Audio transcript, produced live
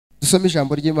dusome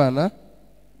ijambo ry'Imana.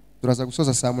 Turaza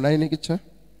gusoza saa 8 n'igice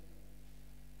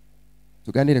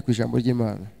tuganire ku ijambo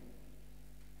ry'Imana.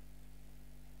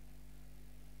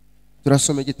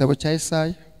 Turasoma igitabo cya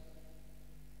Yesaya.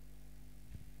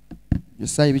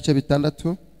 Yesaya ibice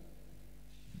 6.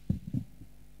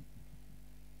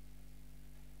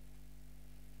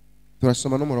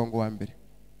 Turasoma n'umurongo wa mbere.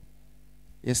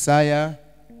 Yesaya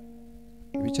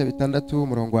ibice 6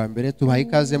 umurongo wa mbere. Tubaha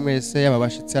ikaze mwese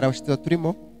ababashitsi arabashitsi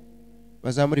turimo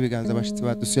bazamura ibiganza abashitsi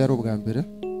badusuye ari ubwa mbere.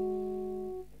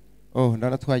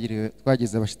 Ndana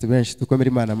twagize abashitsi benshi tukomera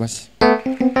Imana amashyi.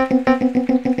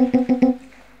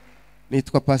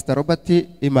 Nitwa Pastor Robert,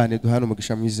 Imana duhana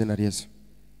umugisha mu izina rya Yesu.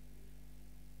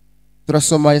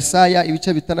 Turasoma Yesaya ibice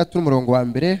 6 umurongo wa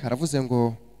mbere. Haravuze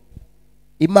ngo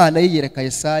Imana yiyereka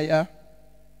Yesaya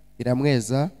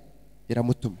iramweza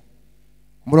iramutuma.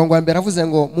 Umurongo wa mbere avuze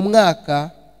ngo mu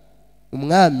mwaka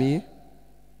umwami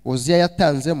Oziya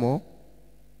yatanzemo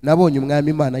nabonye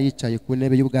umwami Imana yicaye ku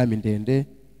ntebe y'ubwami ndende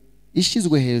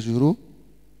ishizwe hejuru,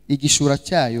 igishura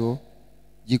cyayo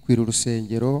gikwira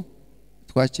urusengero.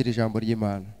 Twakira ijambo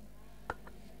ry'Imana.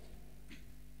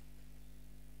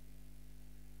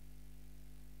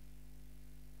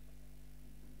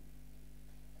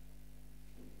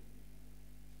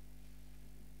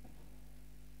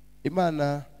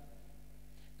 Imana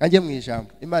kanjye mu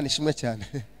ijambo. Imana ishimwe cyane.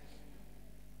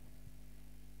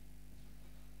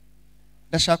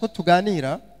 Ndashaka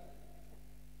tuganira.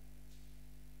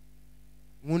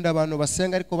 Nkunda abantu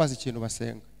basenga ariko bazi ikintu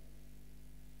basenga.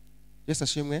 Yesu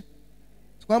ashimwe.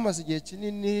 Twamaze igihe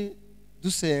kinini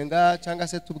dusenga cyangwa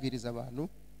se tubwiriza abantu,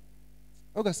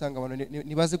 ugasanga abantu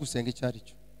nibaze gusenga icyo ari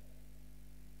cyo.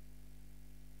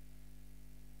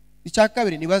 Icya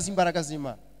kabiri nibaze imbaraga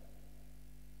z'Imana.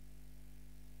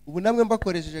 Ubu namwe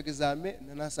mbakoresheje examen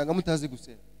nasanga mutazi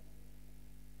gusenga.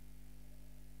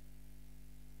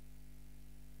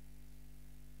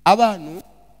 Abantu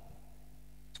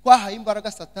twahaye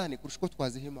imbaraga Satani kurusha uko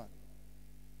twaziha Imana.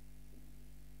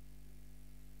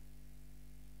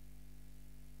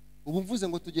 Ubu mvuze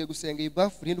ngo tugiye gusenga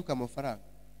ibafu rinduka amafaranga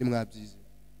nimwabyize.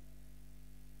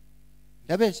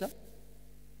 Ndabesha?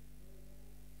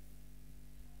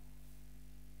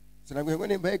 Sinagwe ngo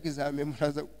nimba examen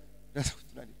muraza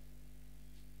kutunanira.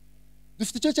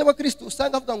 Dufite icyo cy'abakristo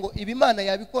usanga avuga ngo ibi Imana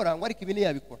yabikora ngo ariko ibi ni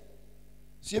yabikora.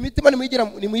 Siyo mitima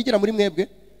nimuyigira muri mwebwe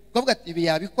kuvuga ati ibi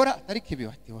yabikora atari kibi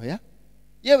bati hoya.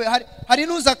 Yewe hari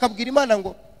nuza akabwira Imana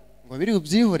ngo biri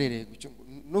ubyihorere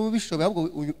n'ubishoboye ahubwo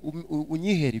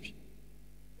unyihera ibi.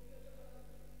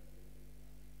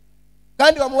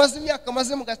 Kandi bamubaza imyaka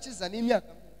maze mu gakiza ni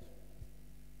imyaka.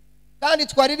 Kandi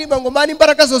twaririmba ngo Mana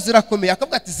imbaraga zo zirakomeye,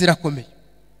 akavuga ati zirakomeye.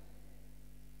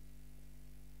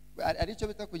 Ari cyo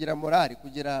bita kugira morale,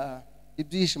 kugira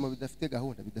ibyishimo bidafite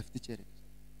gahunda, bidafite icyerekezo.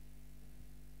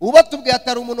 Uba tubwiye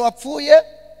atari umuntu wapfuye,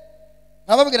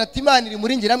 nkababwira ati Imana iri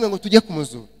muri ngiramwe ngo tujye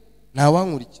kumuzura, nta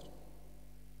wankurikira.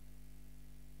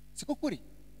 Siko kuri?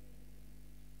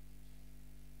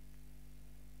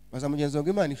 Baza mugenzi ngo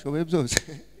Imana ishoboye byose.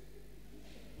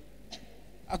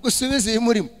 Agusubize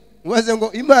imurimo. Mubaze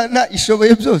ngo Imana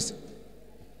ishoboye byose.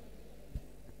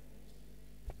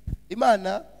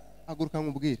 Imana aguruka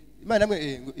nkubwire. Imana ngo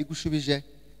igushubije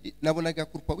nabonaga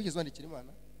kurupa wigeze wandikira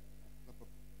Imana.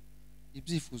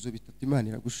 Ibyifuzo bitatu Imana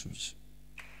iragushubije.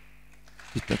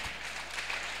 Bitatu.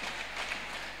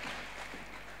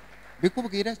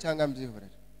 Bikubwira cyangwa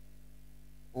mbyihorera.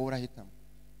 Wowe urahitamo.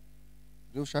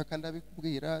 Ibyo ushaka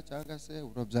ndabikubwira cyangwa se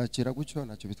urabyakira gutyo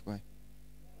ntacyo bitwaye.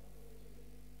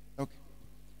 Okay.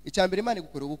 Icyambere Imana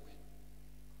igukora ubukwe.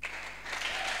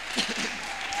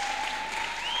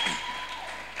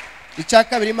 Icya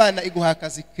kabiri Imana iguha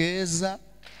akazi keza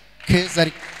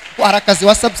ariko hari akazi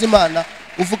wasabye Imana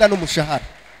uvuga n'umushahara.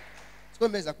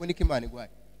 Twemeza ko niko Imana igwaye.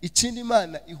 Ikindi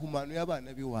Imana ihumano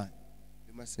y'abana biwana.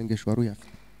 Bimasengesho wari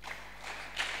uyafite.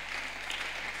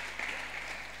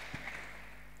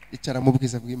 Icara mu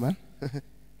bwiza bw'Imana.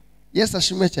 Yesu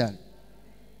ashimwe cyane.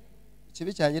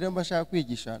 Ikibi cyane rero mbashaka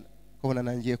kwigishana kubona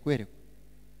nangiye kwerekwa.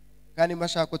 Kandi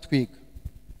mbashaka ko twiga.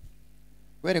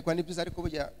 Kwerekwa ni byiza ariko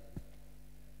burya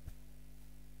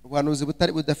ubuhanuzi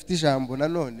budafite ijambo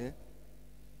nanone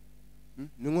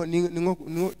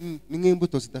ni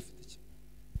nk'imbuto zidafite iki.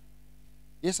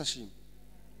 Yesu ashimwe.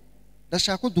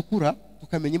 Ndashaka ko dukura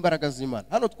tukamenya imbaraga z'Imana.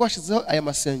 Hano twashizeho aya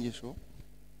masengesho.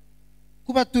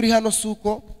 Kuba turi hano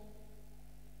suko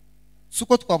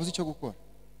twabuze icyo gukora.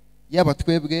 Yaba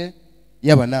twebwe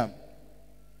yaba namwe.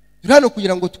 Turi hano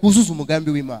kugira ngo twuzuze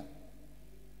umugambi w'Imana.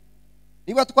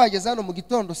 Niba twageze hano mu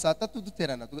gitondo saa 3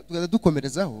 duterana tugaza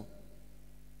dukomerezaho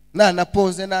na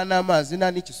pose n'amazi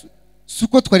n'iki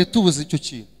suko twari tubuze icyo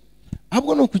kintu.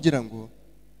 Ahubwo no kugira ngo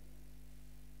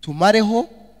tumareho,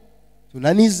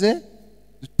 tunanize,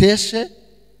 duteshe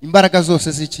imbaraga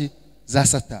zose z'iki za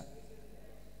Satani.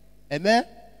 Amen.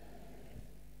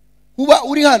 Kuba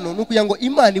uri hano nukugira ngo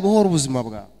Imana ibohora ubuzima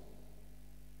bwawe.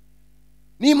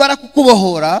 Nimara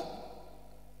kukubohora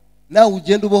nawe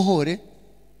ugenda ubohore.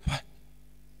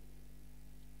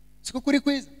 Siko kuri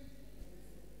kwiza.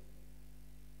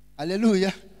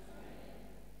 Haleluya.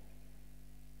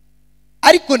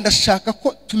 Ariko ndashaka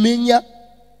ko tumenya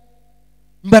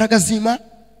imbaraga z'Imana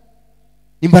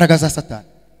n'imbaraga za Satani.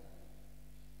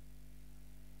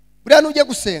 Buriya nujya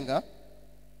gusenga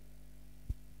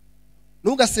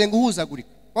ntugasenga uhuzagurika.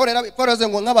 Paul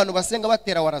ngo nk'abantu basenga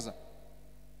batera waraza.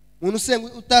 Umuntu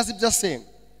usenga utazi ibyo asenga.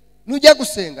 Nujya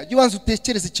gusenga jya ubanza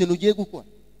utekereze ikintu ugiye gukora.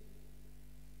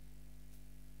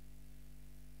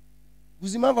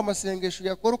 Uzi impamvu amasengesho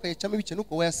yakora ukayicamo ibice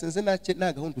nuko wayasenze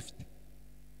nta gahunda ufite.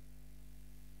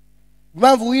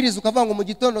 Impamvu wiriza ukavuga ngo mu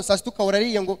gitondo saa sita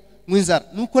ukawurariye ngo mwinzara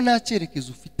nuko nta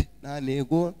cyerekezo ufite, nta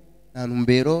ntego, nta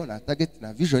numbero, nta target,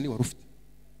 nta vision wari ufite.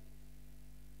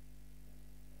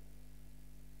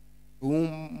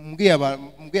 Mbwiye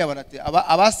abantu ati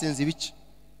abasenze ibice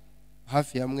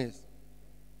hafi ya mwese.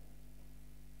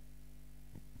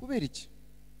 Kubera iki?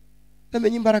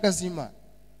 Utamenya imbaraga z'Imana.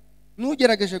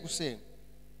 Nugerageje gusenga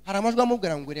hari amajwi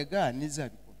amubwira ngo rega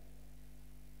nizabikora.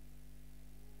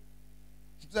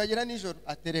 Tuzagera nijoro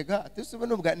aterega atisube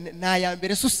nubwa nta ya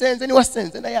mbere susenze ni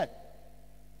wasenze na yandi.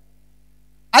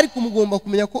 Ariko mugomba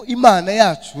kumenya ko Imana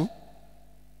yacu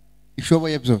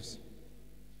ishoboye byose.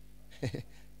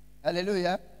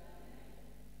 Haleluya.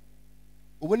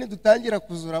 Ubu ni dutangira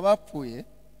kuzura abapfuye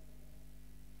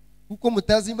kuko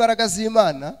mutazi imbaraga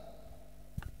z'Imana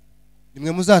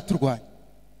nimwe muzaturwanya.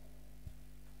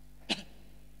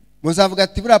 Muzavuga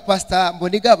ati buriya pastor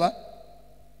Mbonigaba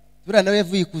buriya nawe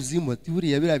yavuye ikuzimu ati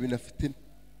buriya biriya binafite.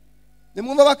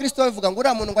 Nimwumva abakristo bavuga ngo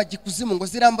uriya muntu ngo ajye ikuzimu ngo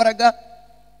zirambaraga.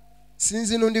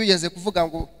 Sinzi n'undi wigeze kuvuga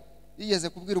ngo yigeze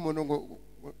kubwira umuntu ngo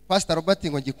Pastor Robert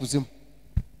ngo ajye ikuzimu.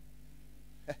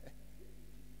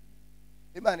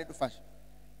 Imana idufashe.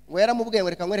 Ngo yaramubwiye ngo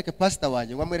reka nkwereke pastor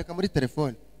wanjye ngo amwereka muri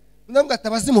telefone. Ndamubwira ati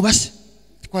abazimu bashye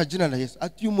twajina na Yesu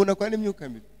ati uyu muntu akora n'imyuka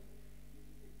mibi.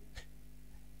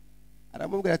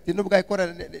 Aramubwira ati nubwo akora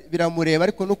biramureba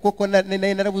ariko nuko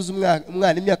narabuze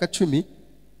umwana imyaka 10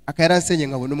 akayaransenye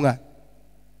nkabona umwana.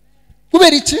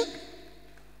 Kubera iki?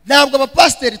 Ntabwo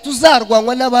abapasteri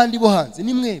tuzarwanywa n'abandi bo hanze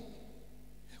ni mwebwe.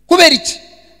 Kubera iki?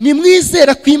 Ni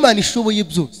mwizera ko Imana ishoboye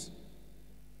byose.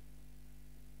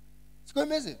 Siko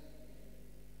bimeze?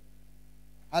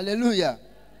 Haleluya.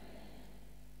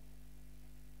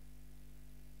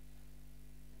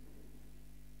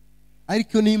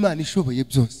 Ariko ni Imana ishoboye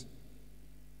byose.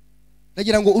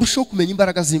 Ndagira ngo urusheho kumenya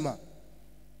imbaraga z'Imana.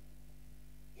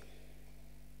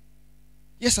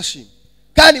 Yesu ashimwe.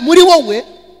 Kandi muri wowe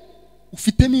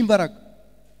ufitemo imbaraga.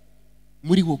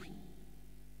 Muri wowe.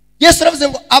 Yesu aravuze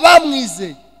ngo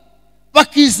abamwizeye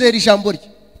bakizera ijambo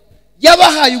rye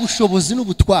yabahaye ubushobozi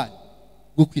n'ubutwari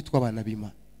bwo kwitwa abana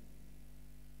b'Imana.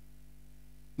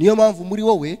 Niyo mpamvu muri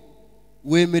wowe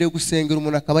wemerewe gusengera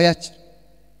umuntu akaba yakira.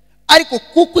 Ariko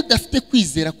kuko udafite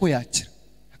kwizera ko yakira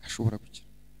akashobora gukira.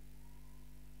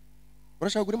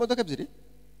 Urashaka kugura imodoka ebyiri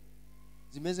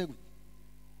zimeze gute?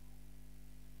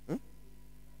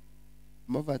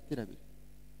 Amavatiri abiri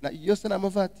na yose na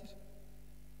amavatiri.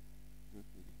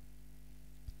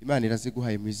 Imana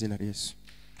iraziguhaye mu izina rya Yesu.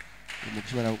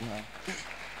 Umugisha naguhaye.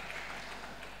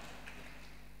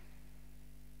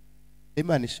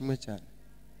 Imana ishimwe cyane.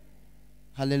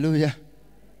 Haleluya.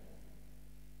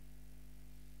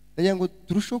 Ndagira ngo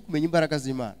turusheho kumenya imbaraga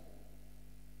z'Imana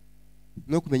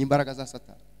no kumenya imbaraga za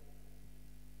Satani.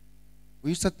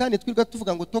 Uyu Satani twirirwa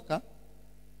tuvuga ngo toka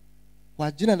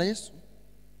wajina na Yesu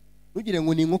ntugire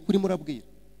ngo ni inkoko urimo urabwira.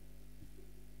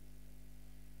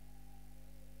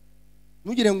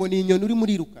 Ntugire ngo ni inyoni urimo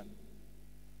urirukana.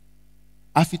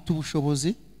 Afite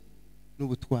ubushobozi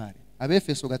n'ubutware.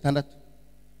 Abefeso 6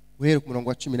 uhere ku murongo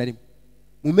wa 11.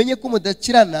 Mumenye ko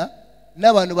mudakirana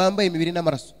n'abantu bambaye imibiri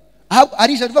n'amaraso.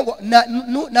 Ari ijambo rivuga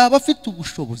ngo n'abafite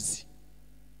ubushobozi.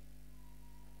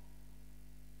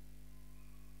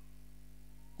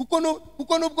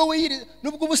 Kuko nubwo wihire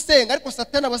nubwo ubusenga ariko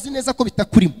Satani abazi neza ko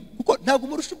bitakurimo. Kuko ntabwo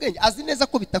umurusha ubwenge azi neza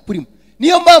ko bitakurimo.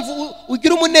 Niyo mpamvu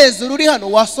ugira umunezero uri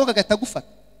hano wasoga gatagufata.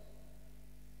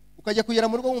 Ukajya kugera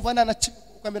mu rugo wumva nana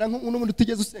ukamera nk'umuntu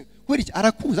utigeze usenga. Kubera iki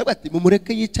arakuza ati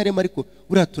mumureke yicaremo ariko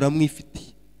uriya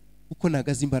turamwifitiye. Kuko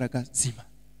nagaza imbaraga z'Imana.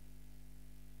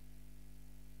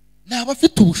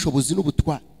 N'abafite ubushobozi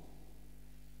n'ubutwari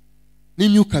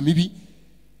n'imyuka mibi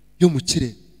yo mu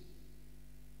kirere.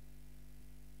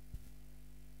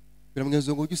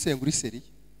 Biramwezo ngo ujye usenga uri seriye.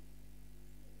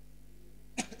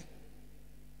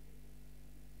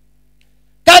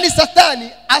 kandi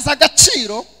satani aza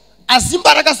agaciro, azi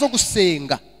imbaraga zo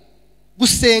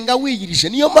gusenga wiyirije.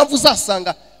 Niyo mpamvu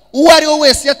uzasanga uwo ari we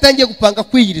wese yatangiye gupanga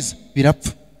kwiyiriza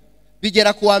birapfa.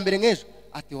 Bigera ku wa mbere nk'ejo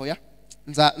ati oya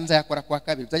nzayakora ku wa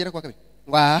kabiri, byagera ku wa kabiri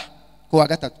ngo ku wa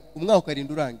gatatu umwaka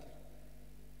ukarinda urangira,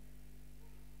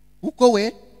 kuko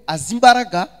we azi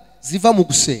imbaraga ziva mu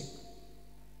gusenga.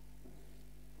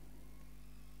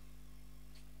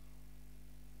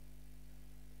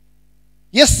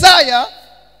 Yesaya,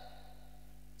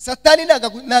 satani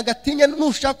nagatinya,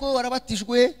 nushaka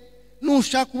warabatijwe,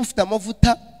 nushaka ufite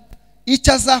amavuta,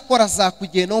 icyo azakora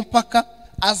azakugenda mpaka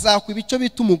azakwiba icyo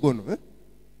bita umugono,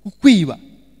 kukwiba.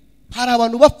 Hari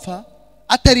abantu bapfa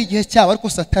atari igihe cyabo, ariko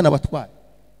satani abatwaye.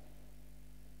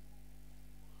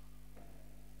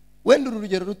 Wenda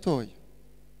urugero rutoya,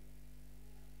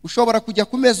 ushobora kujya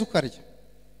ku meza ukarya,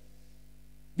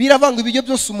 biravanga ibiryo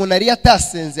byose umuntu ari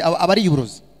atasenze aba ari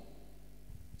uburozi.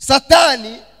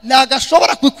 Satani ntago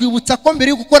ashobora kukwibutsa ko mbere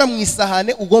yo gukora mu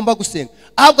isahane ugomba gusenga,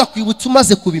 ahubwo akwibutsa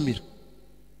umaze kubimira.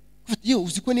 Yo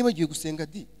uzi ko nibagiye gusenga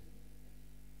di,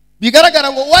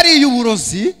 bigaragara ngo wariye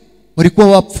uburozi uri kuba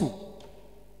wapfu.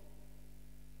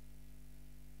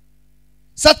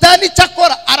 Satani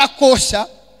cyakora arakosha,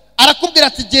 arakubwira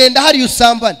ati genda hari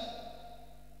usambane,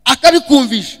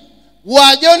 akabikumvisha.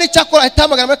 Wajyaho n'icyakora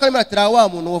atamagara muri kamera ati wa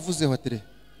muntu wavuzeho ati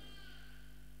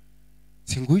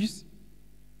singuyize,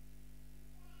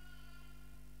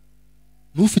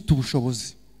 n'ufite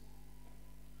ubushobozi.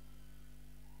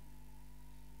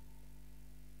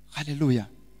 Haleluya.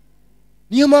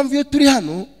 Niyo mpamvu iyo turi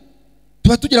hano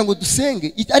tuba tugira ngo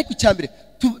dusenge, ariko icyambere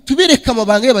tubereke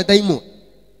amabanga y'abadayimoni,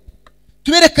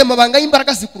 tubereke amabanga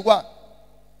y'imbaraga zikurwana.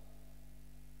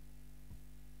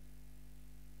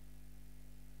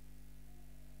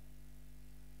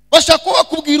 Bashaka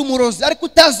kubwira umurozi ariko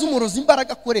utazi umurozi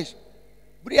imbaraga akoresha.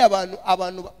 Buriya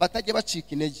abantu batajya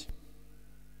bacika intege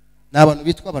ni abantu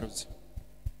bitwa abarozi,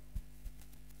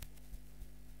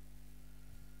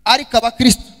 ariko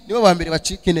abakristo nibo ba mbere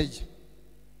bacika intege.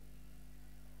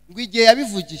 Ngo igihe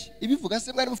yabivugiye, ibivuga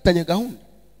se mwari mufitanye gahunda,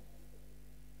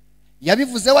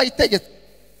 yabivuze wayitegetse,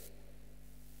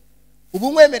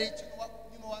 ubu mwemereye ikintu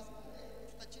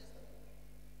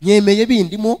nyemeye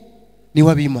bindimo ni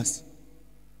wabimaze.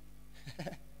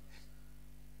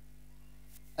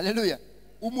 Haleluya.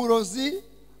 Umurozi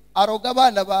aroga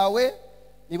abana bawe,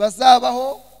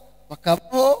 nibazabaho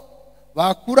bakabaho,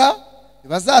 bakura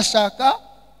nibazashaka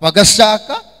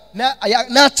bagashaka,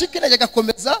 nacika intege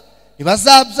agakomeza,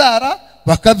 nibazabyara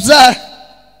bakabyara.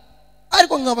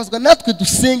 Ariko nkabazwa natwe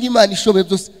dusenga Imana ishoboye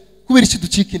byose, kubera iki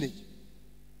ducika intege?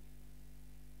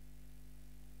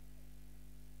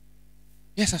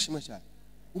 Yesu ashimwe cyane.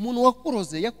 Umuntu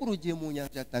wakuroze yakurugiye mu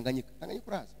nyanja ya Tanganyika. Tanganyika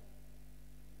urazi?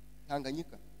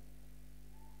 Tanganyika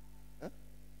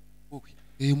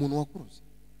umuntu wakuroze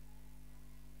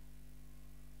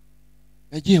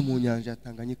yagiye mu nyanja ya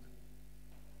Tanganyika,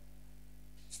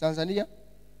 Tanzania.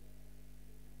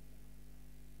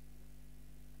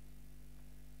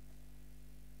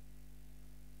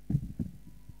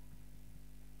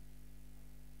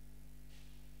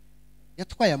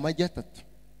 Yatwaye amagi 3.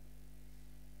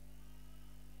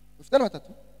 Ufite na 3?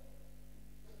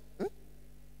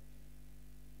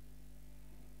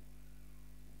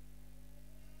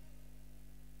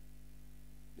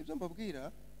 Nibyo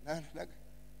mbabwira.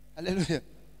 Haleluya.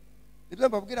 Nibyo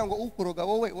mbabwira ngo ukuroga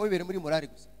wowe bere muri morali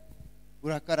gusa.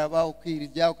 Urakaraba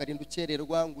ukirya ukarinda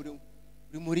ukererwa ngo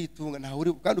uri muri itunga, nta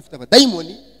uri kandi ufite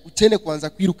abadayimoni ukene kwanza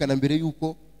kwirukana mbere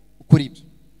yuko ukora ibyo.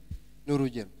 Ni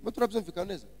urugero. Bo turabyumvikana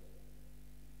neza.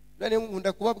 None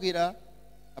nkunda kubabwira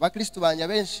abakristo banya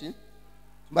benshi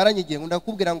maranye igihe, nkunda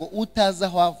kubwira ngo utaza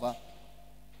aho ava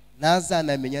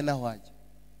ntazanamenya naho ajya.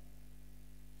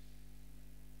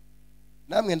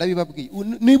 Namwe ndabibabwiye,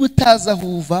 niba utaza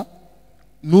aho uva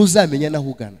ntuzamenya naho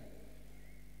ugana.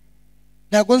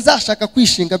 Ntago nzashaka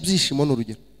kwishinga byishimo.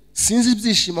 N'urugero, sinzi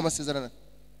ibyishimo amasezerano,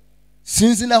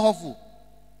 sinzi naho avuka,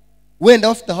 wenda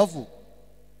bafite aho avuka,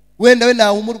 wenda we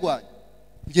nawe umurwanya,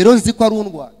 ngero nzi ko ari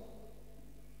undwanya.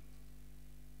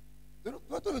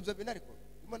 Ibyo binariko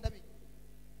ndimo ndabizi.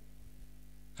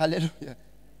 Haleluya.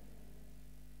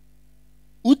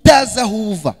 Utaza aho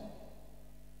uva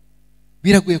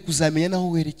biragoye kuzamenya naho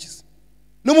werekeza.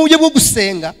 No mu buryo bwo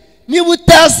gusenga, niba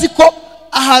utazi ko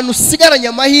ahantu usigaranye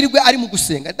amahirwe ari mu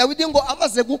gusenga. Dawidi ngo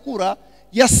amaze gukura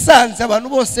yasanze abantu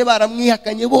bose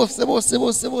baramwihakanye,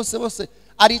 bose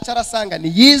aricara asanga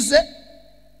niyize,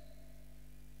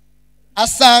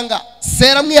 asanga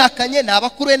sera mwihakanye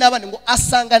n'abakuru n'abandi, ngo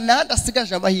asanga nanda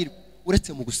asigaje amahirwe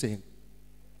uretse mu gusenga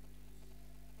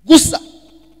gusa.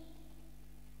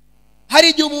 Hari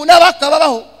igihe umuntu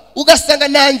abakabaho ugasanga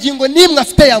nta ngingo n'imwe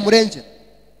afite yamurengera,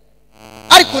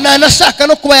 ariko ntanashaka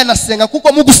no kuba yanasenga,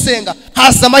 kuko mu gusenga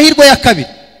haza amahirwe ya kabiri.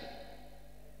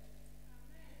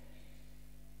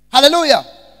 Haleluya.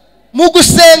 Mu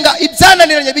gusenga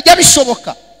ibyananiranye bijya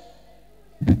bishoboka.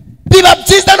 Biba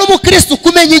byiza n'umukristo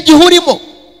kumenya igihe urimo.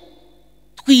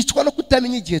 Twicwa no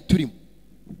kutamenya igihe turimo,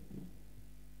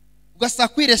 ugasa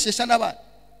kwireshesha n'abana.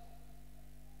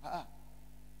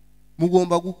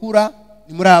 Mugomba gukura,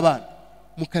 ni muri abana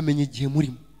mukamenya igihe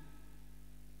murimo.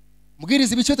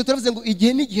 Mubwiriza ibice turavuze ngo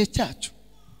igihe ni igihe cyacu.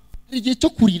 Hari igihe cyo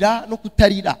kurira no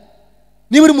kutarira.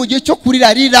 Niba uri mu gihe cyo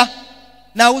kurira rira,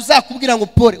 nawe uzakubwira ngo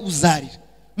pole uzarira.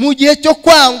 Mu gihe cyo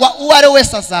kwangwa uwo ari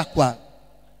wese azakwanga.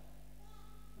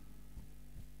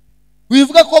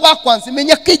 Wivuga ko bakwanze,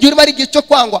 menya ko igihe urimo ari igihe cyo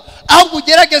kwangwa, ahubwo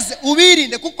ugerageze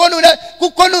ubirinde, kuko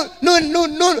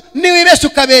niwibeshya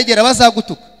ukabegera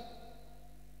bazagutuka,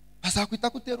 bazakwita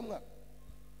kutera umwaka.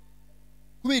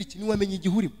 Kubera iki? Niwamenye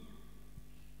igihe urimo.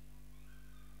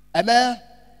 Amen.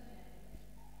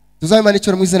 Tuzabimana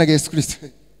icyo mu izina rya Yesu Kristo.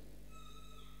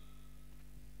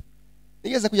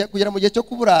 Nigeze kugera mu gihe cyo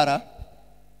kuburara.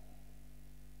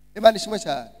 Imana ishimwe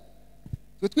cyane.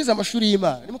 Twize amashuri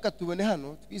y'Imana, nimukatubone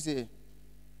hano twize.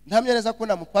 Ntamya neza ko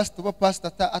na mu pastor bo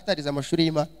pastor atarize amashuri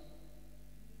y'Imana.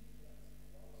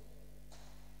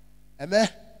 Amen.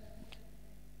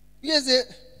 Twize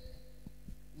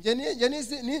nje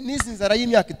nizi inzara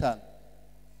y'imyaka 5.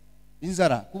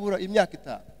 Inzara kubura imyaka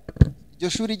 5. Iryo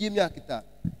shuri ry'imyaka 5.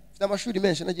 Mfite amashuri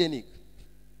menshi nagiye niga.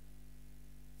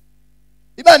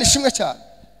 Imana ishimwe cyane.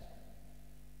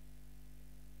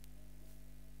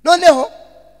 Noneho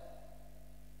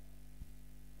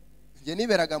nje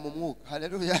niberaga mu mwuka.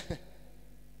 Haleluya.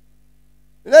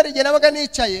 Nari nabaga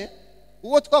nicaye,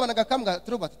 uwo twabanaga kambwa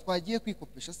turubata twagiye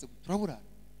kwikopesha se turabura.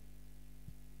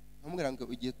 Namubwira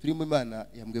ngo igihe turi mu Imana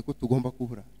yambwiye ko tugomba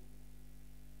kubura.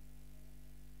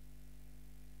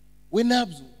 We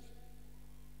nabyo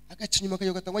agacinyuma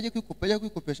kayo gatangwa agiye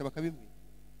kwikopesha bakabimwe.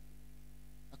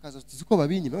 Akaza tuzi ko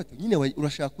babinyime bati nyine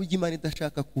urashaka kurya Imana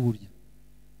idashaka kurya.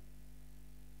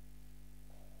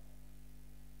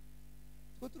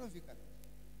 Ko turumvikana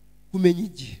kumenya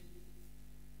igihe,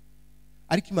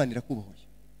 ariko Imana irakubohoye.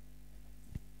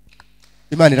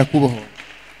 Imana irakubohoye.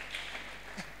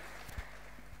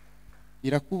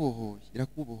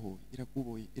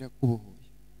 Irakubohoye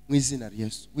mu izina rya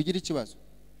Yesu. Wigira ikibazo,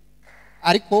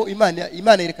 ariko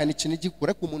Imana yerekana ikintu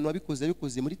gikura ku muntu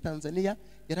wabikoze muri Tanzania.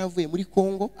 Yaravuye muri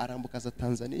Kongo arambuka za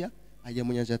Tanzania ajya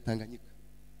mu nyanja ya Tanganyika.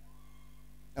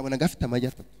 Nabona gafite amajya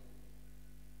 3,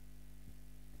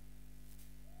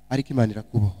 ariko Imana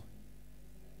irakubohoye.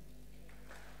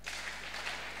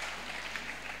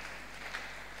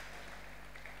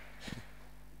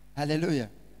 Haleluya.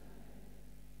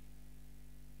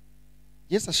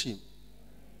 Yesu ashimwe.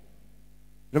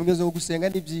 Biramugeze ngo gusenga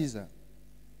ni byiza.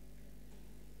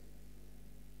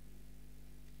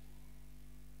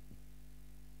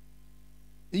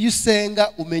 Iyo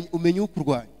usenga umenya uko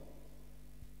urwanya.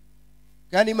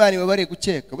 Kandi Imana ibabare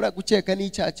gukeka. Buriya gukeka ni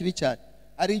icyaha kibi cyane.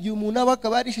 Ari igihe umuntu aba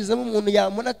akaba yarishizemo umuntu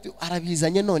yamuna ati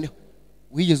arabizanye, noneho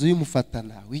wigeze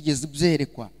uyimufatana, wigeze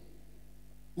ubyerekwa,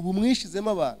 ubu mwishizemo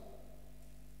abantu.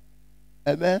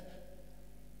 Amen.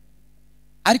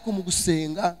 Ariko mu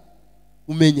gusenga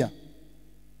umenya.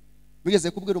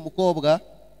 Wigeze kubwira umukobwa,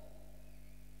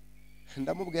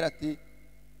 ndamubwira ati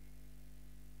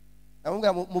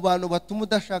mu bantu batuma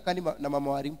udashaka na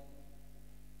mama warimo.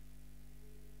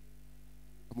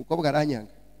 Umukobwa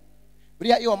aranyanga.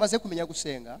 Buriya iyo wamaze kumenya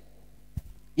gusenga,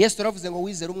 Yesu aravuze ngo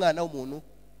wizere umwana w'umuntu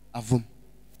avuma.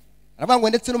 Aravuga ngo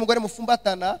ndetse n'umugore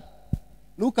mufumbatana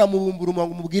nukamubumbura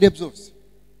umunwa umubwire byose.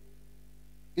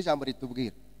 Ijambo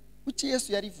ritubwira kuki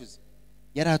Yesu yarivuze,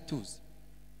 yaratuze.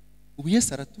 Ubu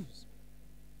Yesu aratuze.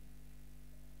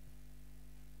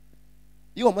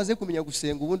 Iyo wamaze kumenya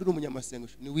gusenga, ubundi uri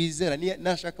umunyamasengesho, ni wizera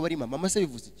nashaka bari mama se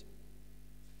bivuze iki?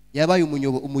 Yabaye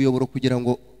umuyoboro kugira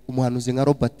ngo umuhanuzi nka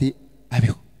Robert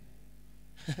abeho.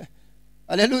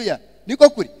 Haleluya. Niko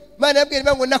kuri. Imana yabwiye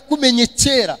ngo nakumenye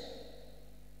kera.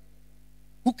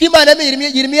 Kuko Imana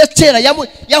yamenye Yeremiya kera,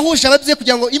 yahuje ababyeyi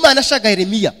kugira ngo Imana ashaka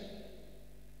Yeremiya.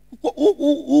 Kuko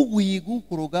uguyiga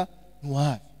ukuroga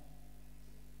ntuhafi.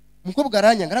 Umukobwa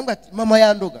aranyanga arambwira ati mama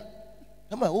yandoga.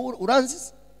 Mama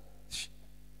uranziza.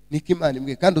 Niko Imana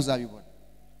imbwiye kandi uzabibona.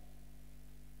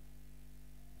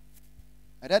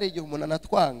 Ari igihe umuntu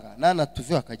anatwanga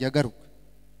nanatuve akajya agaruka.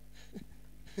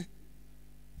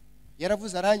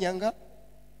 Yaravuze aranyanga,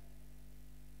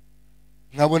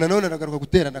 nkabona none aragaruka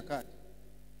guterana kandi.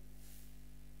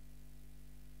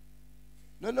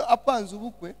 None apanze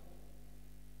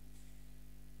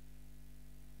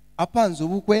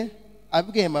ubukwe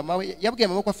abwiye mama we, yabwiye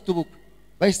mama ko afite ubukwe,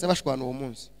 bahise bashwana uwo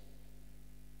munsi.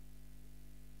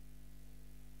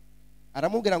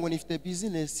 Aramubwira ngo nifite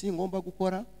business ngomba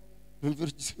gukora,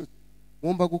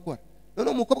 ngomba gukora. None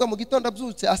umukobwa mu gitondo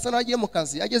abyutse asa nagiye mu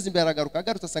kazi, ageze imbere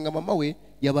agarutse asanga mama we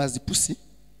yabazi pusi,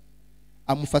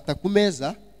 amufata ku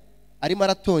meza arimo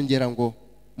aratongera ngo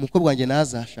umukobwa wanjye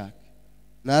nazashaka,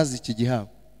 nazi iki gihawe.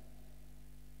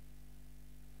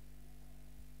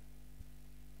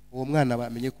 Uwo mwana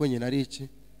bamenye ko nyina ari iki,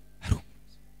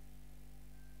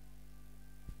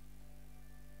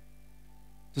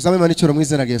 tuzame Imana icyoro mu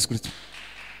izina rya Yesu Kristo.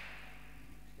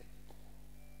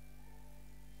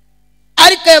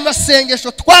 Ariko aya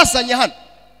masengesho twazanye hano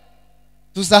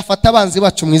tuzafata abanzi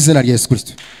bacu mu izina rya Yesu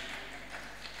Kristo.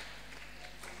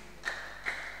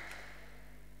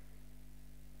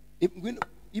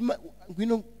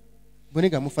 Ngwino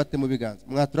mbonega mufate mu biganza,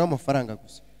 mwatura amafaranga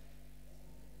gusa.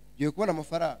 Giye kubona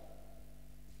amafaranga.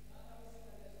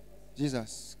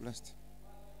 Jesus Christ.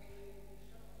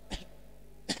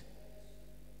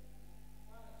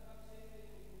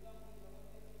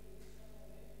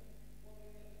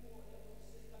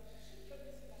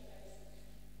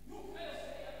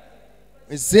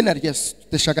 Izina rya Yesu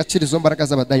tutesha agaciro izo mbaraga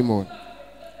z'abadayimoni.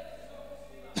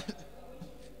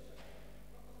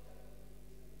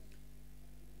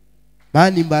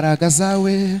 Mana imbaraga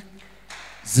zawe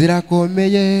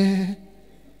zirakomeye,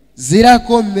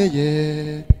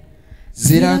 zirakomeye,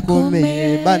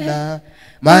 zirakomeye mana.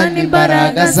 Mana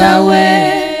imbaraga zawe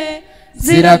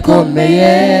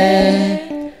zirakomeye,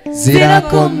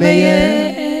 zirakomeye,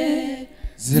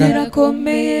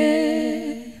 zirakomeye.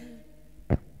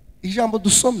 Ijambo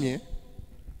dusomye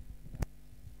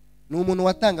ni umuntu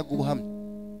watangaga ubuhamya.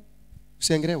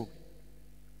 Usengereho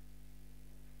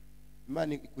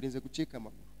Imana ikurinze gucika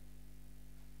amaguru.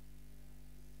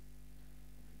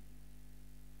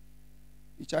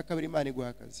 Icya kabiri, Imana iguha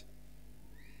akazi.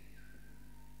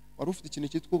 Wari ufite ikintu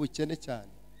cyitwa ubukene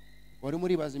cyane, wari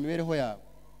muribaza imibereho yawe,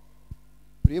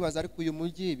 uribaza ariko uyu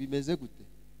mujyi bimeze gute?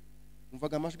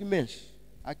 Umvaga amajwi menshi,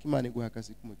 ariko Imana iguha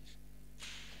akazi kumugisha.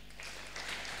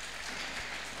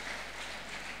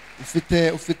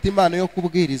 Ufite impano yo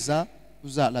kubwiriza,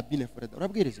 uza Rabine Freda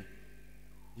urabwiriza,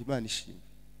 Imana ishimwe.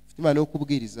 Ufite impano yo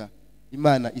kubwiriza,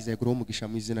 Imana izagura umugisha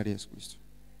mu izina rya Yesu Kristo.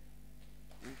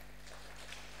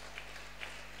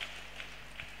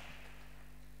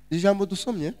 Ijambo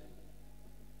dusomye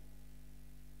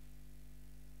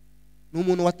ni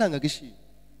umuntu watangaga ishimwe.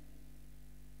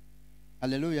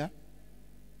 Haleluya.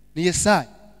 Ni Yesaya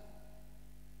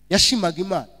yashimaga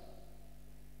Imana.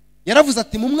 Yaravuze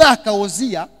ati mu mwaka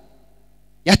Oziya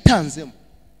yatanzemo,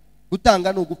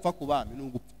 gutanga no gupfa ku bami no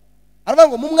gupfa. Aravuga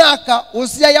ngo mu mwaka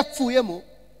Oziya yapfuyemo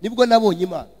nibwo nabonye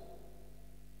Imana.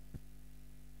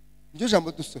 Njo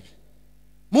jambo dusome.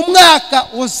 Mu mwaka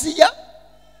Oziya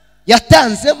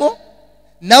yatanzemo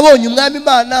nabonye umwami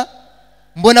Imana,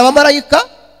 mbona abamarayika,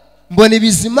 mbona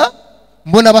ibizima,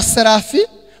 mbona abaserafi,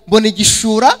 mbona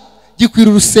igishura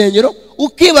gikwira urusengero.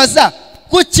 Ukibaza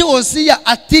kuki Oziya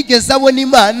atigeze abona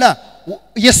Imana,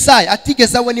 Yesaya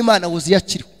atigeze abona Imana Oziya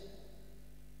akiriho.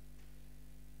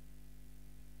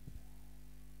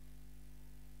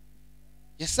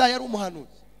 Yesaya yari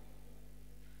umuhanuzi.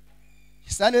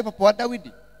 Yesaya ni papa wa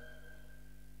Dawidi.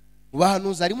 Mu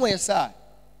bahanuzi harimo Yesaya,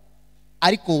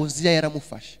 ariko Oziya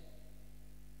yaramufashe.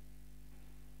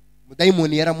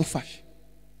 Umudayimoni yaramufashe,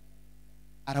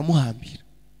 aramuhambira,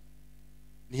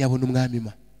 ntiyabona umwami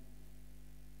Imana.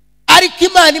 Ariko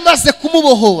Imana imaze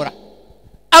kumubohora,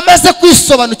 amaze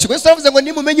kwisobanukirwa, Yesu aravuze ngo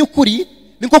nimumenye ukuri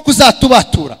niko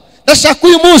kuzatubatura. Ndashaka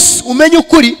uyu munsi umenye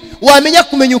ukuri. Wamenya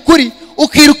kumenya ukuri,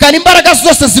 ukirukana imbaraga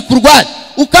zose zikurwanya,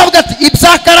 ukavuga ati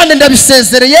ibyakarane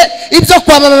ndabisezereye, ibyo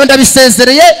kwa mama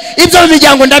ndabisezereye, ibyo mu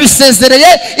miryango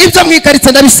ndabisezereye, ibyo mu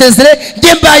ikaritse ndabisezereye,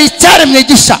 nge mbaye icyaremwe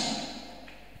gisha.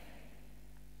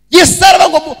 Yesu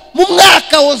aravuga ngo mu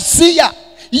mwaka Oziya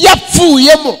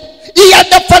yapfuyemo, iyo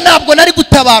adapfa ntabwo nari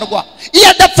gutabarwa, iyo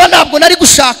adapfa ntabwo nari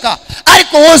gushaka.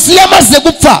 Ariko Oziya amaze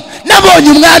gupfa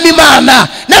nabonye umwami Imana,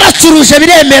 naracuruje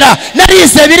biremera,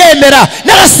 narize biremera,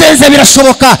 narasenze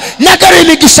birashoboka, nagaruye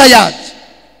imigisha yanjye.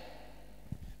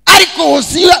 Ariko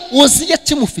Oziya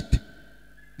kimufite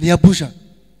ntiyabuja.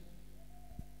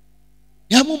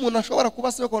 Yamwe umuntu ashobora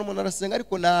kuba se ko umuntu arasenga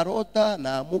ariko narota,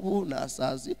 namubu,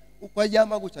 nasazi, uko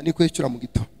ajyama gutya niko yicura mu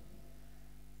gito.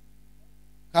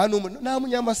 Kandi umuntu nta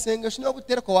munyamasengesho niba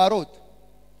butere ko warota.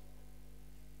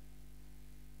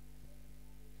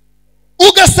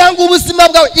 Ugasanga ubuzima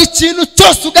bwawe ikintu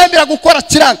cyose ugambira gukora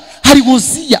kiranga. Hari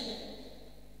Oziya,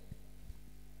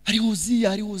 hari Oziya,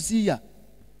 hari Oziya.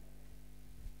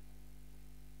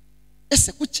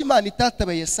 Ese kuki Imana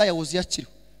itatabaye Yesaya Oziya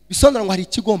akiriho? bisobanura ngo hari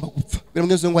ikigomba gupfa.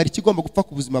 Biramweze ngo hari ikigomba gupfa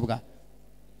ku buzima bwawe.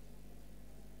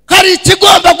 Hari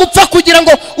ikigomba gupfa kugira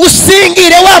ngo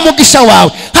usingire wa mugisha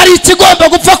wawe. Hari ikigomba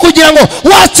gupfa kugira ngo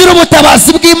wakire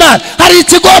ubutabazi bw'Imana. Hari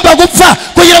ikigomba gupfa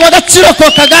kugira ngo agaciro ko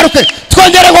kagaruke.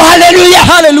 Twongere ngo haleluya,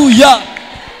 haleluya.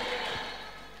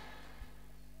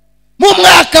 Mu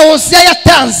mwaka wose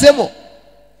yatanzemo,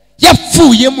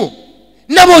 yapfuyemo,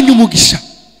 nabonye umugisha,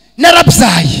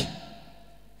 narabyaye,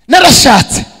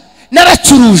 narashatse,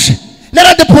 naracuruje,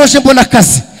 naradepoje mbona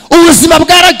akazi, ubuzima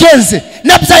bwaragenze,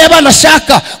 nabyaye abana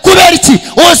ashaka. Kubera iki?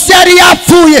 Ose yari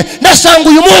yapfuye, ndashanga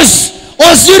uyu munsi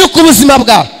Ose uri ku buzima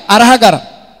bwawe arahagara.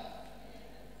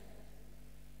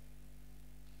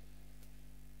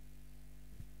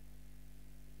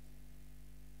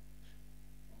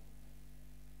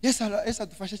 Yesu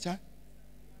adufashe cyane.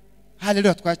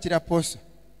 Haleluya. Twakira Apostle.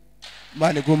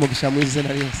 Imana iguhe umugisha mu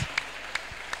izina rya Yesu.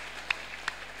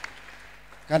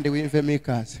 Kandi wimvemo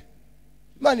ikaze.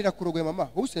 Imana irakurogoye mama.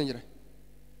 Usengera?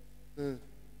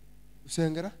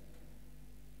 Usengera?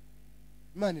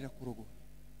 Imana irakurogoye.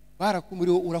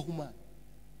 Barakumuriho urahumana.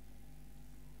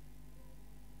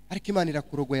 Ariko Imana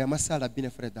irakurogoye amasala bine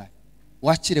Fredai.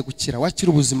 Wakire gukira,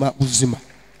 wakire ubuzima buzima.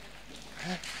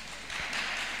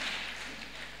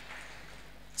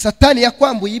 Satani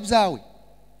yakwambuye ibyawe.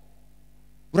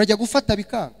 Urajya gufata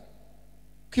bikanga.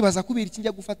 Kwibaza kubira iki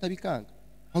njya gufata bikanga.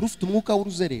 Hari ufite umwuka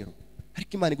w'uruzerero.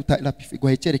 Ariko Imana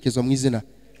iguha icyerekezo mu izina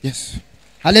Yesu.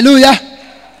 Haleluya.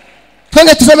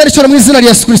 Twongere tuzamere icyo mu izina rya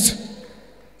Yesu Kristo.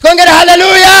 Twongere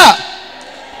haleluya.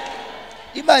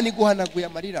 Imana iguhanaguye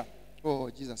amarira.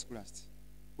 Oh Jesus Christ.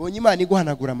 Bonye Imana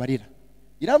iguhanagura amarira.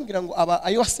 Irambwira ngo aba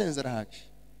ayo wasenze arahaje.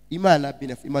 Imana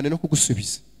binefu, Imana no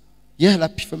kugusubiza. Ye la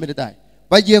pifamere dai.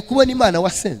 Bagiye kubona Imana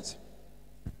wasenze.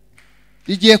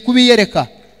 Igiye kubiyereka.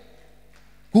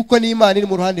 Kuko ni Imana iri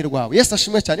mu ruhande rwawe. Yesu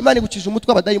ashimwe cyane. Imana igukije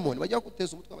umutwe w'abadayimoni. Bagiye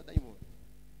guteza umutwe w'abadayimoni.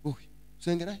 Uhi,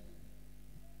 usengera?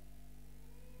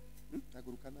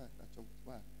 Naguruka naco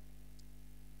gutwara.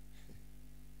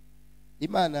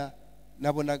 Imana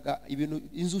nabonaga ibintu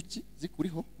inzuki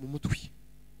zikuriho mu mutwe.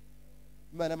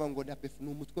 Imana mango na pefu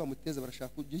n'umutwe wamuteza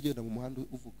barashaka kugenda mu muhanda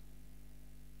uvuga.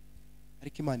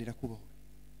 Ariko Imana irakubaho.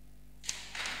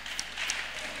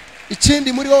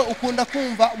 Ikindi muri wo ukunda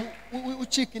kumva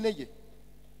ucika intege.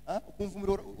 Ukumva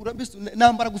umuriro urambise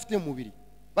nambara gufite mu mubiri.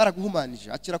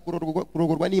 Baraguhumanije akira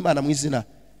kurogorwa n'Imana mu izina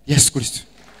Yesu Kristo.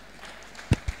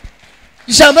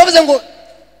 Ijambo bavuze ngo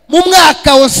mu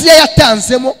mwaka wose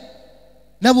yatanzemo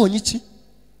nabonye iki?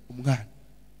 Umwana.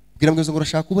 Bwira ngo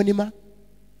urashaka kubona Imana.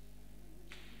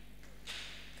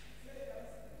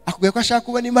 Akubwiye ko ashaka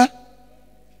kubona Imana.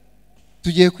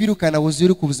 Tugiye kwirukana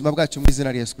wuzuri ku buzima bwacu mu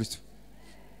izina rya Yesu Kristo.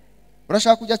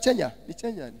 Urashaka kujya Kenya? Ni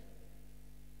Kenya ni.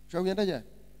 Ushaka kugenda ryari?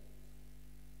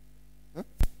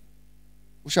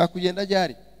 Ushaka kugenda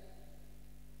ryari?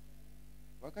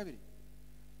 Wa kabiri.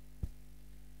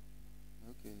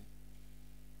 Okay.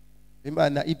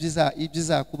 Imana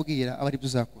ibyiza kubwira abari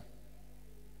byuzakora.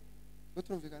 Ko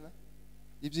turumvikana?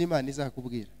 Ibyo Imana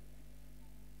izakubwira.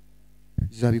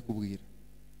 Izabikubwira.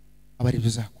 Abari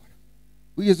byuzakora.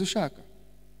 Wigeze ushaka?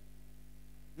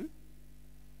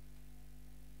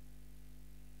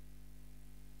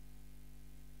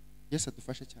 Yesu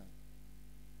adufashe cyane.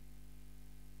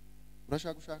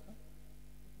 Urashaka gushaka?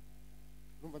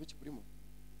 Urumva biki kurimo?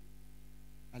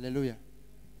 Haleluya.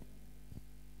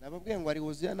 Nababwiye ngo ari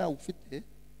Hoziya nawe ufite,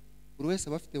 buri wese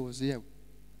aba afite Hoziya we.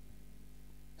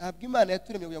 Ntabwo Imana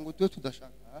yaturemye kugira ngo tuwe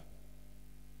tudashaka.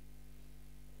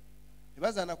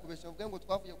 Ntibazana kubeshya bavuge ngo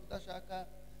twavuye kudashaka.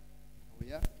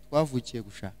 Oya, twavukiye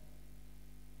gushaka.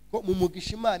 Ko mu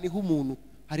mugisha Imana iha umuntu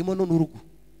harimo no n'urugo.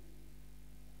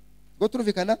 Ngo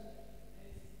turumvikana?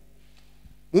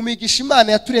 Mu migisha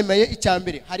Imana yaturemeye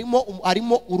icyambere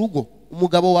harimo urugo.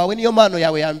 Umugabo wawe niyo mpano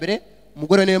yawe ya mbere,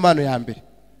 umugore niyo mpano ya mbere.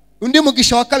 Undi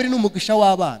mugisha wa kabiri n'umugisha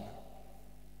w'abana.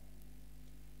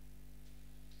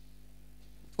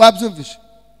 Twabyumvishe.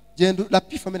 Genda la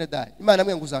pifamene dai. Imana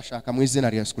mwe ngo uzashaka mu izina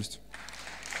rya Yesu Kristo.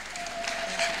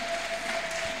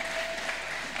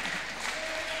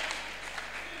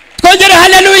 Twongere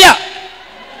haleluya.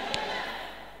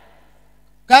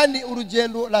 Kandi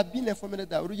urugendo la bine fomene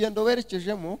da urugendo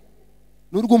werekejemo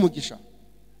n'urw'umugisha.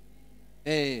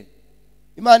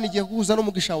 Imana igiye kuguhuza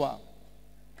n'umugisha wawe.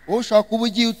 Wowe ushaka kuba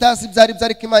ugiye utazi byari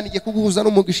ariko Imana igiye kuguhuza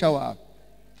n'umugisha wawe.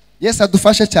 Yesu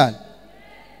adufashe cyane.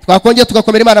 Twakongeye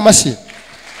tugakomera Imana amashyi.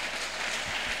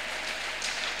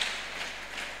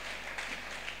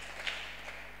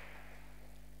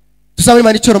 Tusaba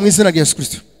Imana icoro mu izina rya Yesu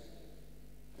Kristo.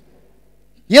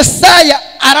 Yesaya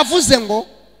aravuze ngo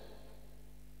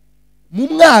mu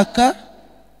mwaka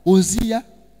Hoziya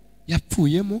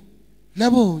yapfuyemo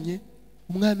nabonye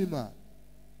umwami Imana.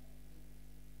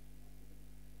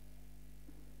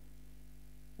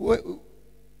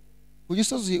 Ku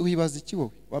Gisozi uhibaza iki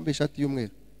wowe wambaye ishati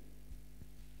y'umweru?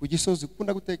 Ku Gisozi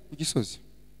ukunda gute? Ku Gisozi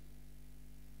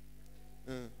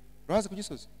urahazi? Ku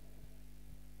Gisozi,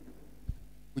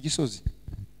 ku Gisozi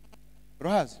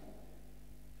urahazi?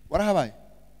 Warahabaye?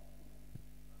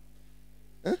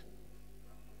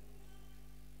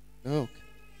 Okay.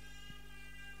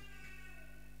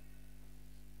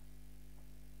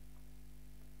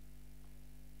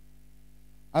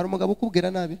 Hari umugabo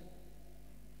ukubwira nabi?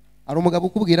 Hari umugabo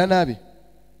ukubwira nabi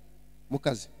mu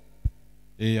kazi?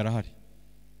 Arahari.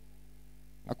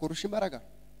 Akurusha imbaraga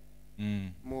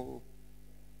mu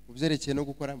byerekeye no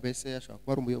gukora, mbese ashobora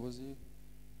kuba ari umuyobozi?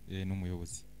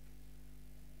 N'umuyobozi.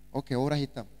 Okay,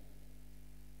 urahitamo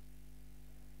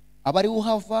abari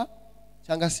uhava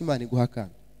cyangwa se Imana iguha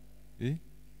kandi?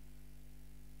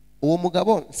 Uwo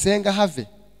mugabo senga have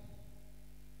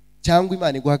cyangwa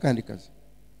Imana iguha kandi kazi?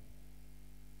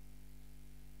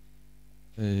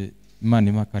 Imana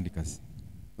ima kandi kazi.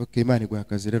 Okay, Imana iguha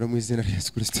kazi rero mu izina rya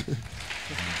Yesu Kristo.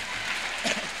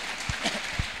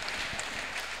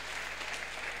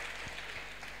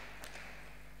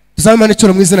 Tuzamane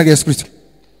cyo mu izina rya Yesu Kristo.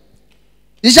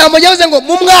 Ijambo ryavuze ngo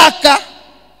mu mwaka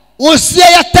Uziya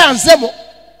yatanzemo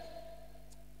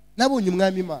nabonye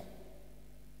umwami Imana.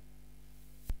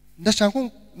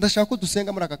 Ndashaka ko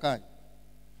dusenga muri aka kanya.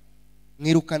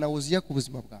 Mwirukana Uziya ku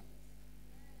buzima bwawe.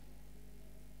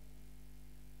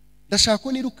 Ndashaka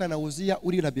ko nirukana Uziya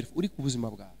uri ku buzima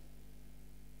bwawe.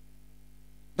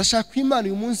 Ndashaka ko Imana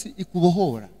uyu munsi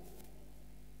ikubohora,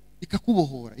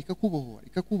 ikakubohora, ikakubohora,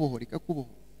 ikakubohora,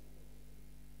 ikakubohora.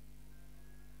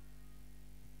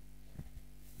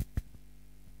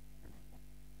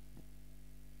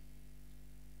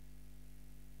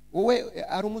 Wowe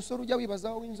ari umusore ujya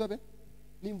wibazaho w'inzobe?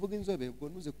 Nimvuga inzobe ubwo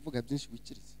ntuze kuvuga byinshi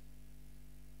wikiriza,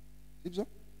 sibyo?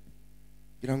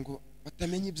 Kugira ngo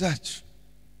batamenye ibyacu.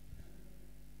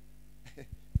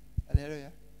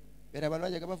 Haleluya. Bera abantu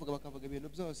bajyaga bavuga bakavuga ibintu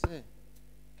byose.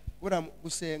 Bura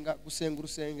gusenga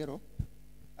urusengero,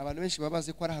 abantu benshi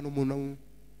babaze ko ari ahantu umuntu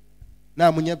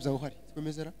nta munyabyaha uhari.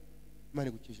 Twemezera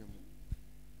Imana igukije mu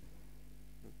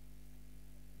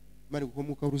Imana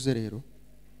igukomuka uruzerero,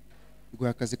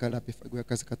 iguha akazi karapefa, iguha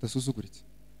akazi katasuzuguritse,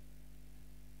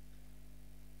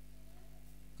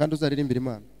 kandi uzaririmbira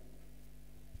Imana,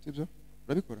 sibyo?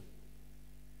 Urabikora?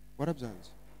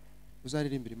 Warabyanze?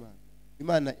 Uzaririmbira Imana.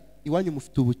 Imana iwanyu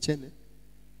mufite ubukene,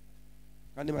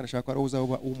 kandi Imana ashaka ko ari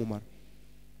uzaba uw'umumaro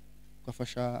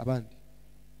ugafasha abandi.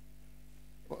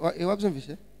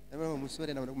 Wabyumvise?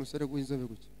 Nabona umusore w'inzobe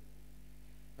gutya,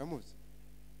 uramuzi?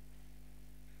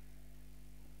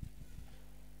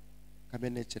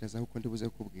 Kamenekereza uko ndibuze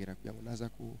kubwira kugira ngo naza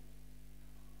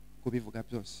kubivuga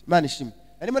byose. Imana ishimwe.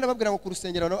 Arimo nababwira ngo ku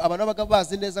rusengero abantu babaga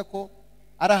bazi neza ko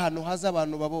ari ahantu haza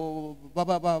abantu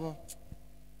baba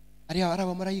ari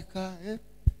abamarayika,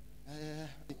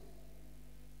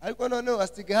 ariko noneho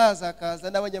asigaye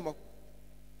hakaza n'abanyamakuru.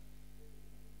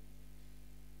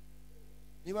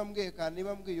 Niba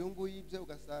mbwiye uyu nguyu ibyo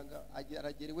ugasanga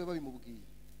aragera iwe babimubwiye.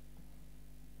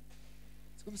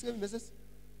 Siko bisigaye bimeze se?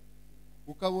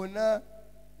 Ukabona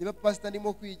niba pastor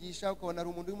ndimo kwigisha, ukabona ari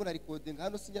umuntu urimo arikodinga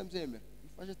hano, sinjya mbyemera.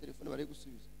 Ufashe telefone bari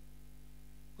gusubiza,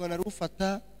 ukabona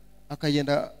arufata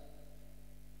akagenda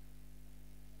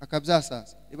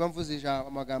akabyasaza. Niba mvuze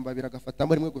amagambo abiri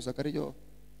agafatamo rimwe gusa akaryo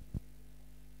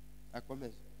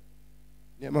akomeza.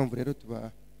 Niyo mpamvu rero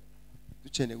tuba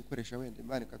dukeneye gukoresha wenda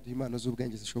Imana ikaduha impano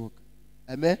z'ubwenge zishoboka.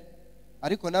 Amen.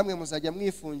 Ariko namwe muzajya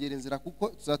mwifungira inzira, kuko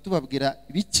tuzatubabwira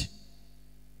ibiki.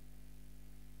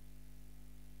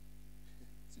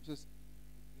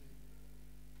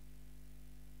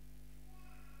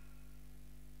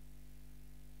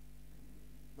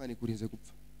 Imana ikurinze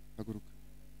gupfa. Haguruka.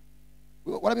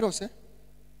 Warabirose?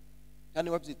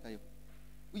 Kandi wabyitayeho?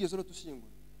 Wigeze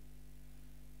urutushingura?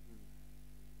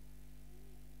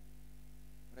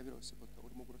 Warabirose baka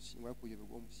urimo gurushingura kuyoberwa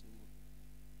uwo mushingura.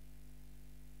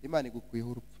 Imana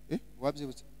igukuyeho urupfu.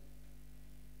 Wabyibutse?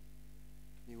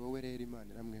 Ni wowe rero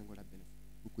Imana iramwe ngo la benefit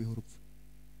igukuyeho urupfu.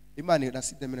 Imana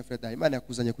iraside menefreda. Imana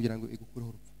yakuzanye kugira ngo igukureho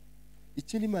urupfu.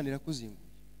 Ikindi Imana irakuzinguye,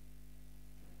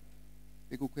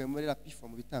 igukuye muri rapifa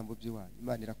mu bitambo by'iwanyu.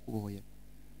 Imana irakubohoye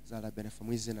za la benefit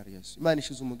mu izina rya Yesu. Imana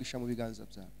ishize umugisha mu biganza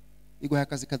byawe, iguha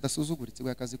akazi kadasuzuguritse,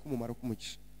 iguha akazi k'umumaro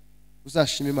k'umugisha.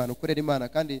 Uzashima Imana, ukorera Imana,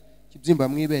 kandi kibyimba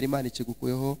mwibera Imana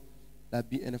ikigukuyeho la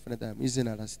benefit mu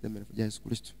izina rya Yesu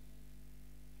Kristo.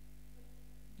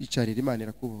 Icarira, Imana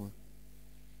irakubohora.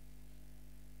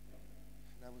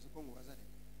 Nabuze uko ngubaza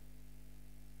rero,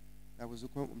 nabuze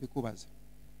uko mbikubaza.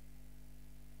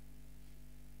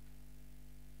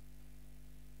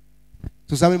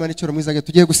 tuzamure Imana icyoro mwiza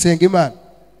tugiye gusenga Imana.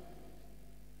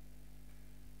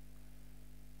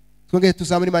 Twongeye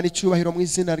tuzamure Imana icyubahiro mu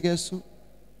izina rya Yesu.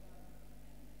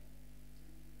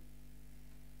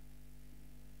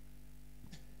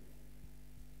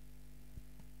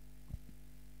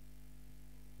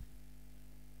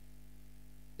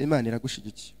 Imana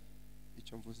iragushigikiye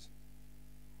icyo mvuze.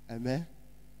 Amen.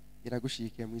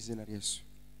 Iragushigikiye mu izina rya Yesu.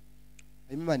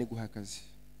 Imana iguha akazi.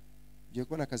 Ugiye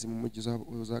kubona akazi mu mujyi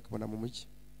uzakabona mu mujyi.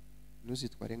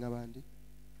 Ntuzitware nk'abandi.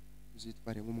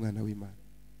 Uzitware nk'umwana w'Imana.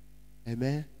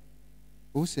 Amen.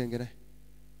 Usengera.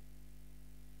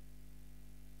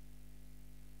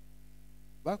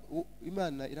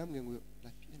 Imana irambwe ngo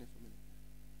rapine family.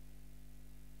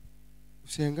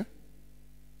 Usenga?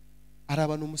 Hari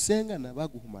abantu musengana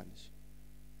baguhumanije.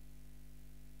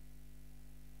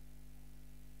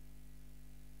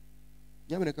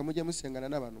 Nyamuneka mujye musengana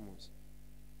n'abantu muzi.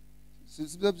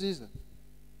 Si byo byiza.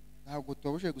 Ntabwo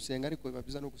tubashe gusenga ariko biba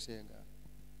byiza no gusenga.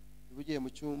 Niba ugiye mu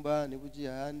cyumba, niba ugiye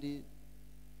ahandi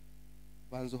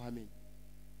banzo hamenye.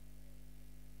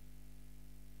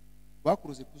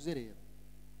 Bakuruze kuzerera.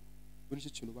 Buri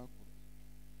kintu bakuru.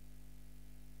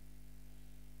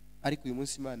 Ariko uyu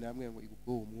munsi Imana yamwe ngo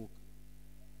igukowe umwuka.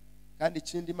 Kandi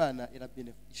ikindi Imana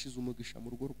ishize umugisha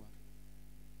mu rugo rwawe.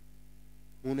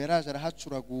 Umuntu yaraje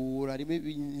arahacuragura arimo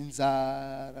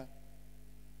inzara.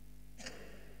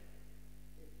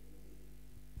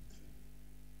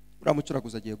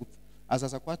 Uramucuraguza agiye gupfa.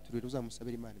 Azaza kwaturira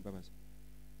uzamusabira Imana imbabazi.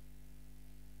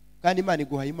 Kandi Imana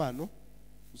iguha impano,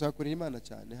 uzakorera Imana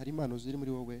cyane. Hari impano ziri muri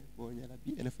wowe, bonya na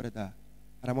BNFRD.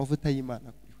 Hari amavuta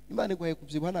y'Imana kuri wowe. Imana iguhaye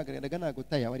kubyibuha nagaragaga nago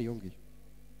tayawe ari yongiye.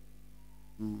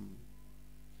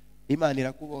 Imana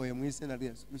irakubohoye mu izina rya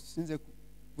Yesu. Usinze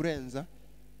kurenza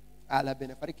ala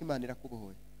benefariki Imana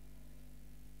irakubohoye.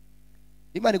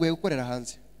 Imana iguhaye gukorera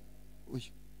hanze. Uyu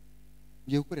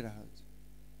ugiye gukorera hanze.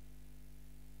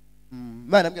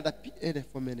 Imana ambwira PL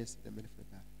fomenesi de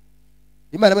benefreda.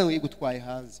 Imana mwe igutwaye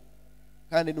hanze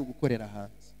kandi no gukorera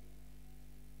hanze.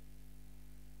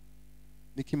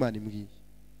 Niki Imana imbwiye.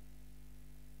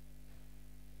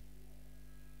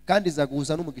 Kandi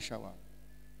izaguza n'umugisha wawe.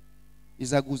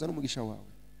 Izaguza n'umugisha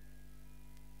wawe.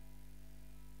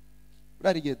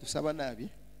 Urarigiye dusaba nabi.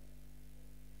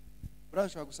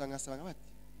 Urashobora gusanga asanga bati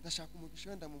ndashaka umugisha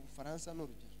wenda mu Bufaransa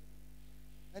n'urugero.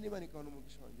 Kandi Imana ikabona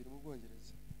umugisha wanjye mu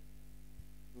Bwongereza.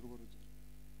 N'urugo rugero.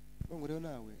 Ngo rero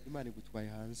nawe Imana igutwaye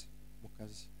hanze mu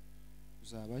kazi.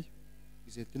 Uzabayo.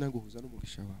 Izete naguhuza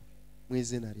n'umugisha wawe. Mu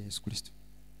izina rya Yesu Kristo.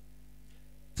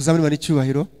 Tuzamure Imana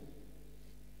icyubahiro.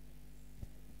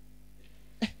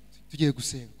 Tugiye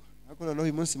gusenga. Ariko noneho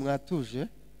uyu munsi mwatuje.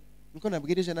 Niko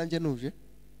nabwirije nanjye nuje.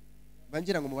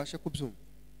 Bangira ngo mubashe kubyumva.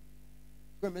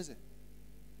 Twemeze.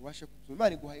 Mubashe kubyumva.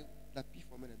 Imana iguhaye la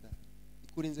pif omeneda.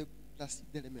 Ikurinze place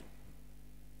d'element.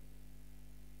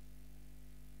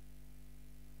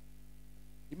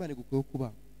 Imana igukoye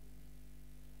kuba.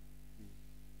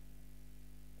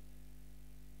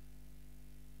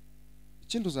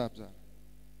 Ikindi uzabyara.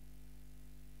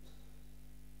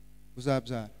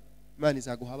 Uzabyara. Imana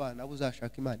izaguha abana abo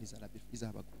uzashaka Imana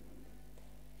izabaguha.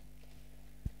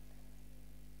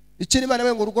 Ikindi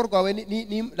Imana ngo urugo rwawe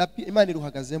ni Imana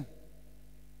iruhagazemo.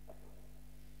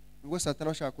 Ubwo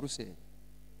Satani ashaka kurusenya.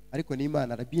 Ariko ni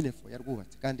Imana rabinefo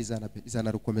yarwubatse kandi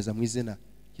izanarukomeza mu izina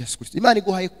Yesu Kristo. Imana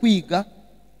iguhaye kwiga.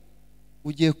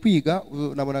 Ugiye kwiga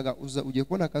nabonaga ugiye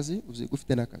kubona akazi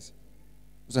ufite n'akazi.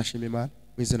 Uzashima Imana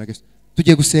mu izina Yesu.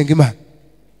 Tugiye gusenga Imana.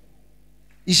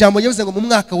 Ijambo yavuze ngo mu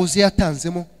mwaka wuze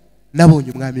yatanzemo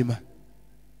nabonye umwami Imana.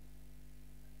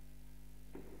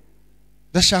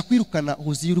 Ndashaka kwirukana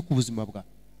ubuzi uri ku buzima bwa.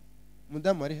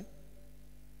 Umudamu ari he?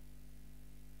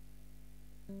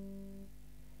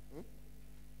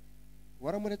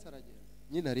 Waramuretse aragenda.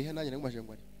 Nyine ari he nanjye nagumaje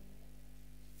ngo ari.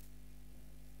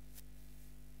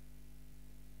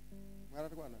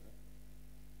 Mwararwanaga.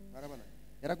 Mwarabana.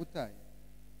 Yaragutaye.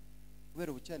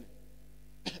 Kubera ubukene.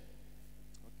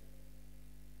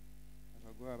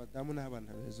 Okay. Abadamu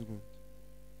n'abana beza ubundi.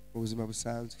 Mu buzima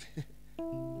busanzwe.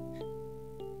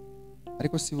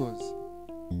 Ariko si bose.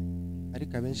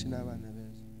 Ariko abenshi n'abana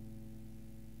beza.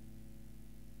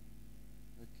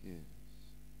 Okay.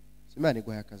 Imana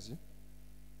iguhaye akazi.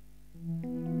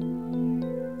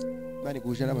 Imana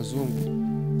iguje n'abazungu.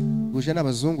 Guje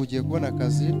n'abazungu ugiye kubona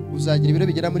akazi uzagira ibiro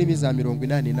bigera muri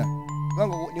 180 na.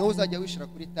 Ngo niho uzajya wishira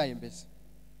kuri taye mbese.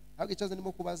 Ahubwo icyazo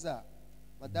ndimo kubaza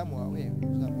madamu wawe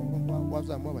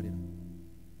wazamubarira.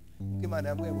 Kuko Imana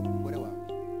yamwe ngo umugore wawe.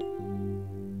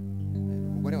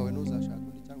 Umugore wawe n'uzashaka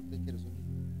undi cyangwa utekerezo undi.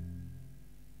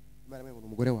 Imana yamwe ngo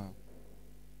umugore wawe.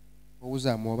 Wowe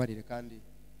uzamubarire kandi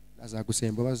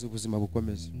azagusemba bazi ubuzima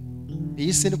bukomeze.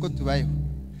 Iyi se niko tubayeho.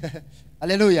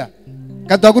 Haleluya.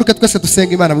 Kaduhaguruke twese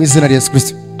dusenga Imana mu izina rya Yesu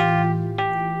Kristo.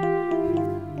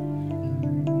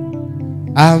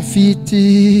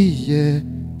 Amfitiye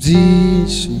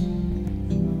byinshi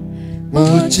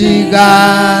mu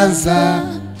kiganza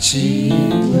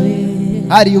ciwe,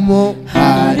 harimo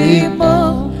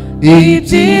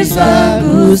ibyiza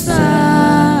gusa.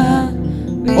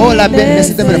 Oh la belle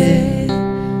zamura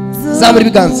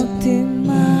ibiganza.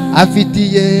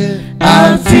 Amfitiye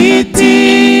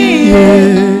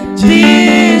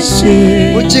byinshi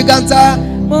mu kiganza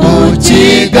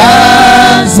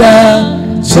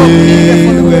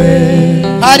ciwe,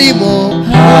 harimo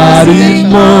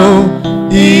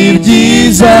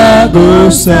ibyiza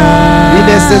gusa.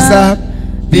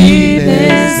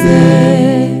 Binezeza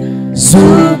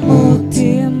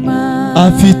umutima.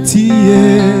 Amfitiye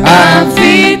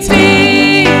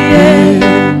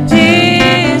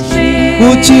byinshi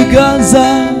mu kiganza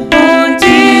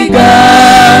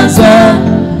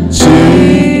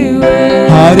ciwe,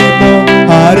 harimo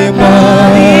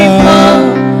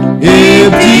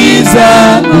ibyiza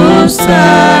gusa.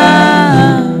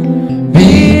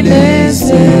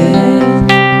 Binezeza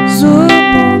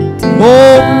umutima.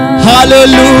 Oh,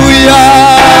 haleluya,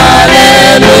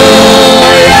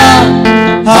 haleluya,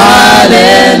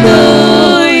 haleluya.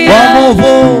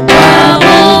 Wamuvuwa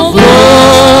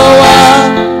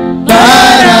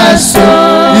maraso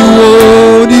niwo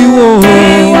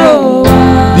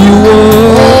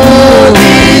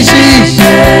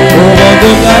dijishe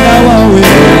umwana wawe.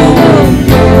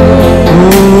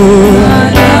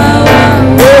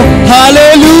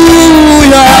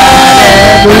 Haleluya,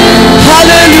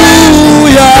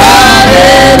 haleluya,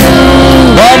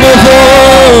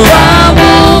 wamuvuwa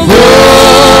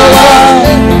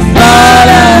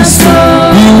maraso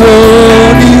niwo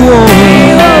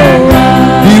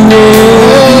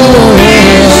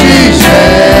dijishe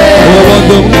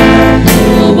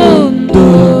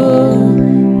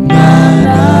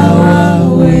umwana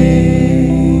wawe.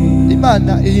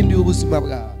 Imana ihinduye ubuzima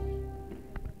bwawe.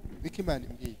 Biko Imana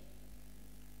imbwiye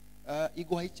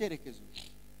iguha icyerekezo.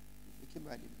 Biko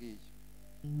Imana imbwiye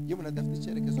iyo umuntu adafite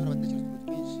icyerekezo arabatekereza utuntu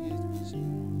twinshi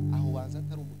aho wanza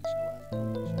atari umugisha wanza.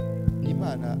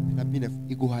 Imana rabinef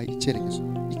iguha icyerekezo.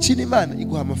 Ikindi Imana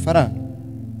iguha amafaranga.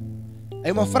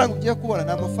 Ayo mafaranga ugiye kubona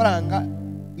ni amafaranga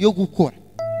yo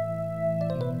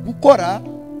gukora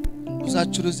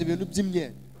uzacuruza ibintu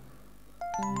by'imyenda.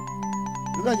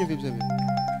 Uranyumva ibyo bintu?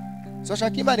 So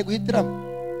shaka Imana iguhitiramo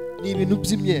ni ibintu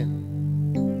by'imyenda.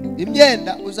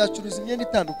 Imyenda uzacuruza imyenda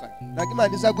itandukanye. Ntabwo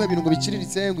Imana izaguha ibintu ngo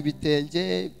biciriritse ngo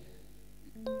ibitenge.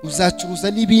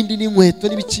 Uzacuruza n'ibindi n'inkweto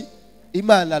n'ibiki.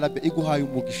 Imana iguhaye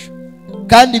umugisha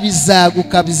kandi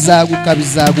bizaguka.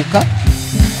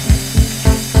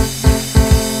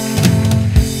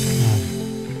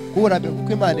 Kurabe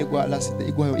kuko Imana iguha laside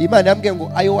iguhaye. Imana yambwiye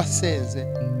ngo ayo wasenze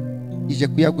ije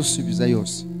kuyagusubiza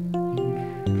yose.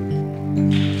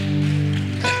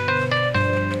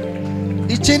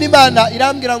 Ikindi Imana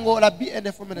irambwira ngo Rabbi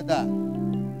enefomeda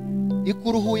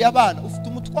ikuruhuye abana, ufite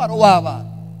umutwaro w'abana,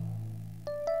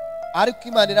 ariko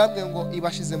Imana irambwira ngo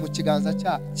ibashize mu kiganza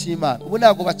cy'Imana. Ubu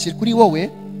ntabwo bakiri kuri wowe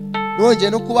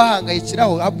nongeye no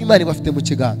kubahangayikiraho, ahubwo Imana ibafite mu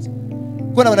kiganza.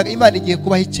 Kuko nabonaga Imana igiye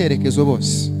kubaha icyerekezo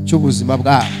bose cy'ubuzima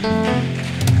bwabo.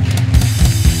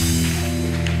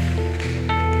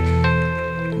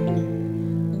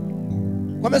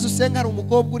 Komeza usenga. Hari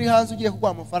umukobwa uri hanze ugiye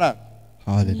kuguha amafaranga.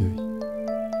 Haleluya.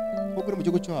 Umukobwa uri mu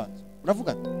gihugu cyo hanze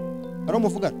uravugana, ari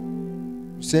umuvugana,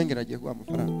 usengera agiye kuguha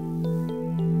amafaranga.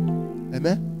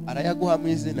 Amen. Arayaguha mu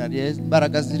izina rye,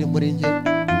 imbaraga ziri muri nge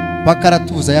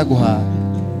bakaratuza yaguha.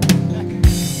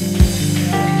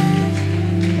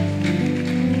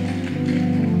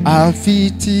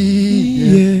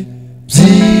 Amfitiye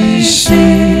byinshi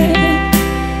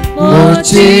mu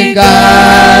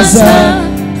kiganza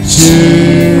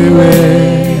ciwe,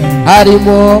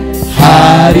 harimo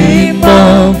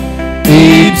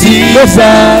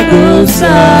ibyiza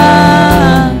gusa.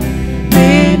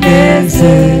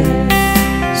 Binezeza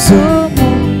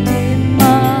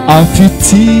umutima.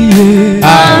 Amfitiye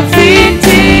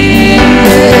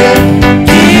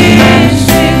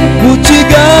byinshi mu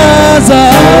kiganza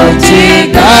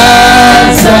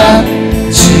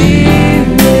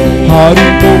ciwe,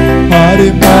 harimo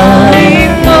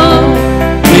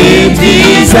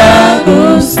ibyiza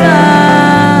gusa.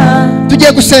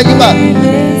 Tugiye gusenga Imana,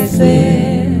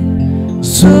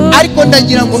 ariko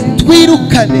ndagira ngo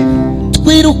twirukane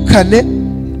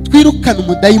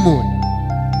umudayimoni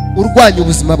urwanya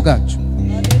ubuzima bwacu.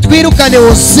 Twirukane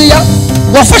Hosiya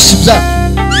wafashe ibyaha.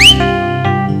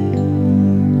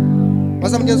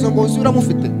 Baza mugenzi ngo Hosiya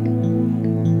uramufite.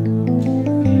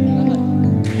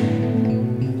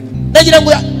 ndagira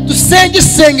ngo dusenge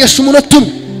isengesho umunota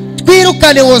umwe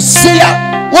twirukane Hosiya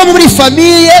wo muri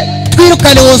famiye,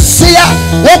 twirukane Hosiya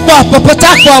wo kwa papa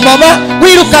cyangwa kwa mama,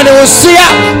 wirukane Hosiya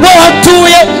wo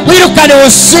watuye, wirukane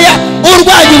Hosiya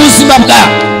urwanya ubuzima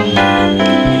bwawe.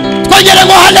 Twongere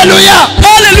ngo haleluya,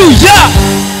 haleluya.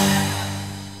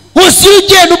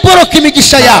 Usugenda uboroka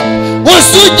imigisha yawe,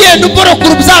 usugenda uboroka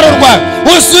urubyaro rwawe,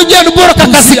 usugenda uboroka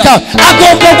akazi kawe.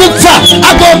 Agomba gupfa,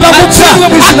 agomba gupfa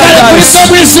akarekuriza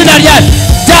mu izina rya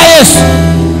Yesu.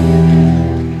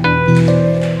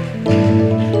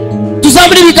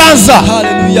 Tuzamura ibiganza.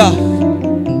 Haleluya.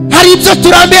 Hari ibyo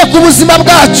turambiye ku buzima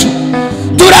bwacu,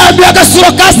 turambiye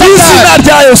agasuro ka Satani,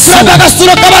 turambiye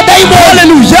agasuro k'abadayimoni,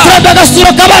 turambiye agasuro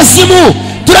k'abazimu,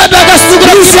 turambiye agasuro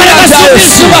k'imbaraga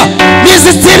z'umwijima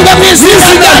n'izitsindwa mu izina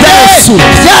rya Yesu.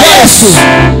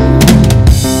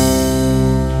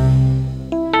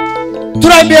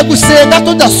 Turambiye gusenga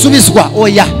tudasubizwa,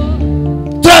 oya.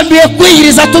 Turambiye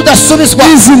kwiyiriza tudasubizwa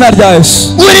izina rya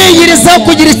Yesu. Uriyiriza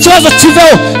kugira ikibazo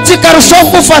kiveho kikarushaho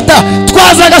gufata,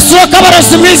 twaza agasuro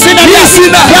k'abarazi mu izina rya Yesu.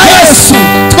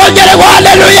 Twongere ngo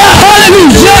haleluya,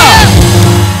 haleluya.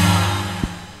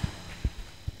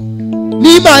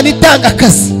 N'Imana itanga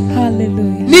akazi,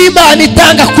 n'Imana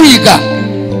itanga kwiga,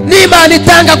 n'Imana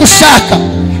itanga gushaka,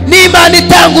 n'Imana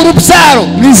itanga urubyaro,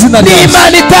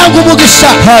 n'Imana itanga umugisha.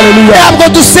 Ntabwo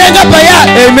dusenga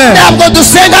Bayali, ntabwo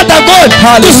dusenga Dagoni,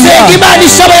 dusenga Imana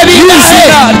ishoboye bingahe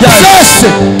byose.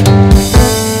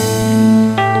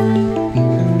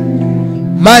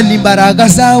 Mana, imbaraga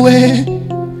zawe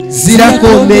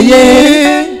zirakomeye,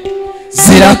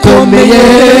 zirakomeye,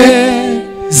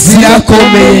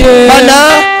 zirakomeye.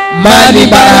 Mana,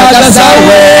 imbaraga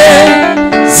zawe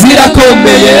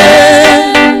zirakomeye,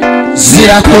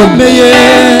 zirakomeye,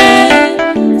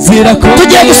 zirakomeye.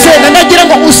 Tugiye gusenga, ndagira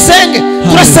ngo usenge.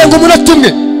 Turasenga umunota umwe,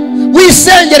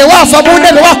 wisengere wava mu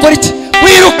ntebe, wakora iki?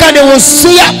 Wirukane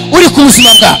Hosiya uri ku buzima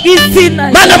bwawe.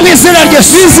 Mana, mu izina rya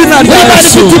Yesu, Imana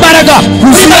ifite imbaraga,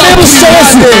 Imana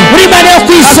y'ubushobozi, Imana yo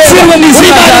kwizera, Imana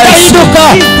idahinduka.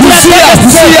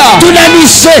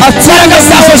 Tunanishe imbaraga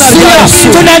za Hosiya,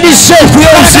 tunanishe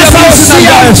imbaraga za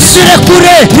Hosiya.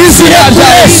 Zirekure,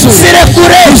 zirekure,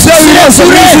 zirekure,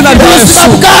 zirekure ubuzima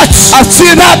bwacu.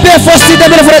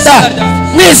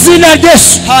 Mu izina rya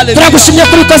Yesu turagushimye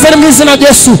kuri kozere, mu izina rya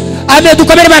Yesu. Amen.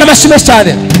 Dukomere Imana amashyi menshi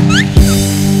cyane.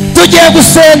 Tugiye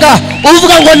gusenga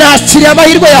uvuga ngo nakiriye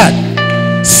amahirwe yanjye.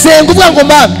 Senga uvuga ngo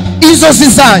Mana, inzozi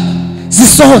zanjye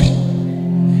zisohore,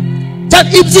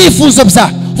 cyangwa ibyifuzo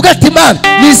byawe uvuga ati Mana,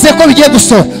 nizeye ko bigiye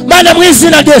gusohora. Mana, mu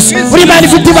izina rya Yesu, uri Imana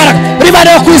ifite imbaraga, uri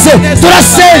Imana yo kwizera.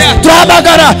 Turasenga,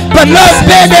 turahamagara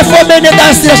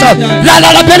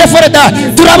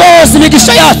turaboza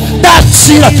imigisha yacu.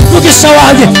 Ndakira umugisha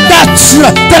wanjye, ndakira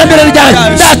iterambere ryanjye,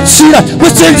 ndakira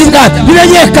ubutsinzi bwanjye.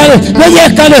 Bimenyekane,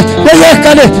 bimenyekane,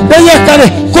 bimenyekane, bimenyekane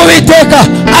ko Uwiteka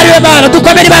ari we Mana.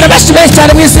 Dukomere Imana amashyi menshi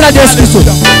cyane mu izina rya Yesu Kristo.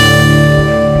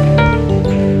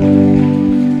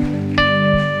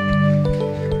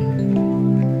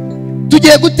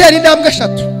 Tugiye gutera intambwe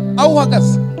eshatu aho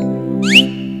uhagaze.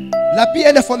 La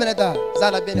pienne fomeneda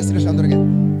za la bienne sirashandorege.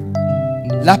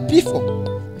 La pifo.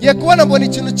 Ngiye kubona mbona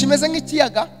ikintu kimeze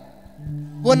nk'ikiyaga.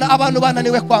 Bona abantu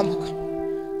bananiwe kwambuka.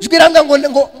 Ijwi ranga ngo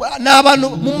n'abantu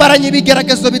mumaranye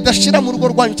ibigeragezo bidashira mu rugo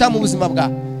rwanyu cyangwa mu buzima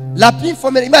bwawe. La pifo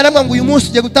Imana yamwe ngo uyu munsi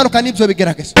ugiye gutandukana n'ibyo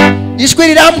bigeragezo. Ijwi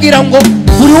rirambwira ngo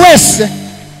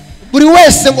buri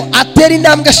wese ngo atera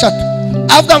intambwe eshatu,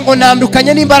 avuga ngo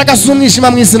nandukanye n'imbaraga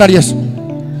z'umwijima mu izina rya Yesu.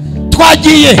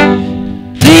 Twagiye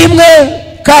rimwe,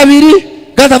 kabiri,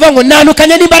 gatatu, ngo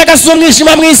nandukanye n'imbaraga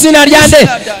z'umwijima mu izina rya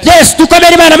Yesu.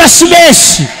 Dukomere Imana amashyi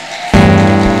menshi.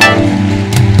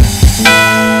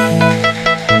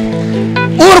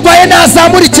 Urwaye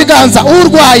nazamura ikiganza,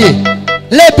 urwaye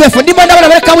lepefo. Ndimo ndabona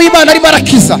bareka w'Imana arimo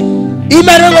arakiza.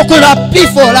 Imana ngo kora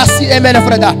pifo la si emene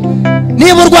freda.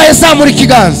 Niba urwaye zamura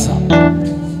ikiganza.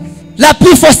 La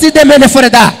pifo si demene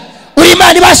freda. Uri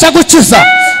Imana ibasha gukiza.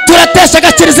 Turatesha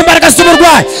agakiriza imbaraga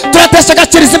z'uburwayi, turatesha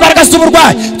agakiriza imbaraga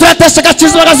z'uburwayi, turatesha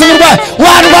agakiriza imbaraga z'uburwayi.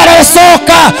 Wandwara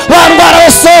wesoka, wandwara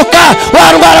wesoka,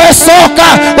 wandwara wesoka,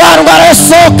 wandwara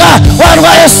wesoka,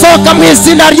 wandwara wesoka mu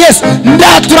izina rya Yesu.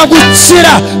 Ndatura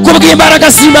gukira kubw'imbaraga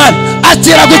z'Imana.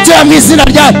 Akira gukira mu izina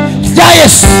rya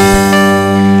Yesu.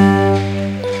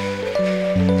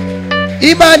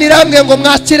 Imana irambwiye ngo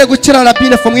mwakire gukira la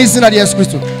pinefo mu izina rya Yesu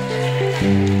Kristo.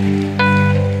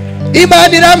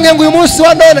 Imana irambwiye ngo uyu munsi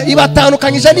wa none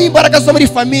ibatandukanyije n'imbaraga zo muri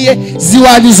famiye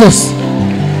ziwanyu zose.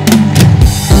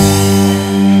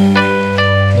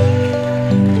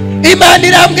 Imana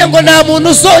irambwiye ngo nta muntu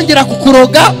uzongera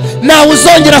kukuroga, nta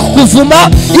uzongera kukuvuma.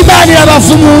 Imana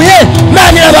irabavumuye,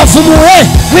 Imana irabavumuye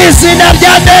mu izina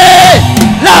rya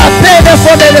la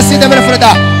fomene sidemene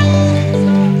freda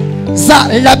za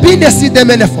labine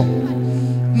sidemene fo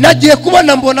nagiye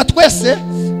kubona mbona twese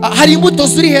hari imbuto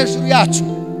ziri hejuru yacu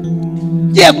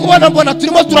ngiye kubona mbona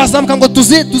turimo turazamuka ngo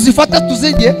tuzifata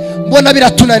tuzige mbona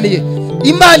biratunaniye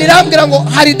Imana irambwira ngo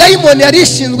hari dayimoni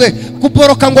yarishinzwe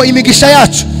kuporoka ngo imigisha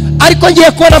yacu ariko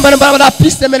ngiye kubona mbona na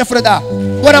piste mene freda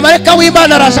mbona mareka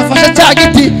w'Imana araje afashe cya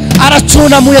giti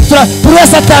aracunamuye buri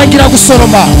wese atangira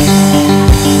gusoroma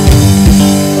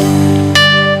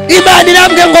Imana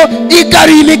irambwira ngo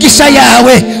igaruye imigisha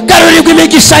yawe garurirwa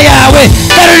imigisha yawe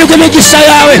garurirwa imigisha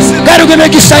yawe garurirwa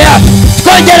imigisha yawe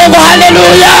twongere ngo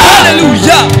haleluya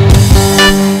haleluya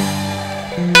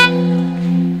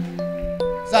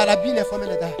zarabine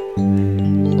fomene da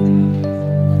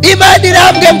Imana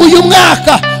irambwira ngo uyu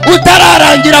mwaka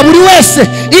utararangira buri wese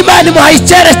Imana imuhaye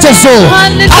icyerekezo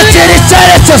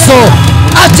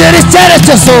atera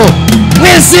icyerekezo mu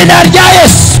izina rya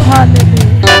Yesu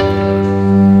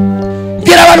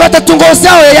bwira abantu batatu ngo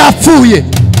Hosea yapfuye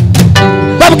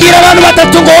babwira abantu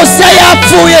batatu ngo Hosea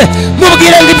yapfuye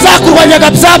mubwire ngo ibyakurwanyaga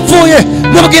byapfuye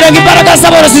mubwire ngo imbaraga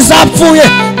z'aborozi zapfuye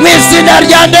mu izina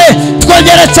rya nde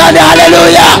twongere cyane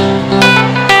haleluya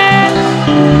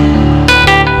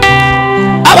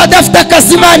abadafite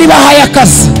akazi Imana ibahaye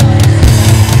akazi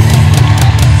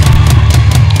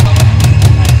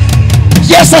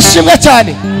Yesu ashimwe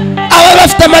cyane aba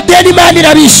bafite amadeni Imana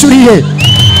irabishuriye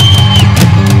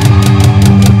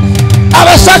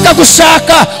abashaka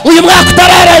gushaka uyu mwaka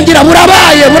utararangira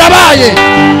burabaye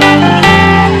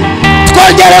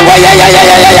twongere ngo ye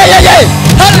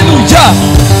haleluya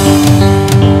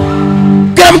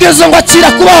bwira ngo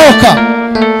akira kubahoka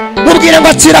mubwire ngo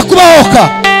akira kubahoka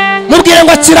mubwire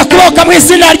ngo akira kubahoka mu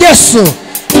izina rya Yesu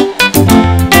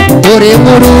uri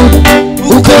nkuru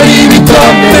ukora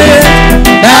ibikombe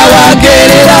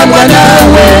nawagereranywa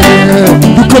nawe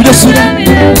uko byose uri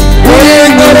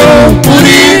nkuru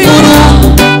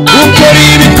ukora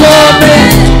ibikombe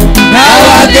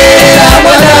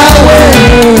nawagereranywa nawe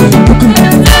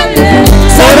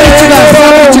sare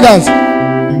ikiganza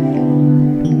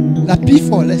la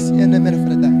pifo les yenemere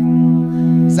freda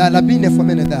za labine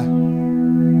fomene da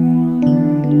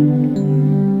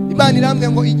Imana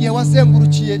irambwira ngo igihe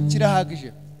wazengurukiye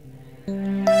kirahagije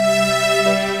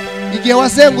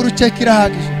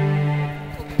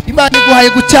Imana iguhaye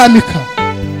gucyamika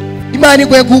Imana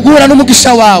iguhaye guhura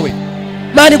n'umugisha wawe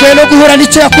Imana iguhaye no guhura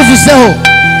n'icyo yakuvuzeho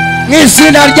mu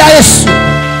izina rya Yesu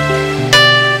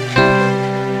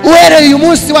uhereye uyu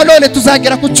munsi wa none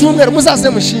tuzagera ku cyumweru muzaze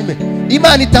mushime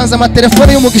Imana itanze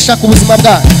amatelefone y'umugisha ku buzima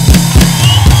bwawe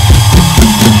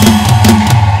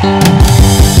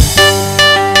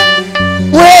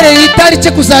uhereye itariki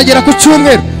kuzagera ku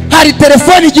cyumweru hari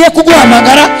telefone igiye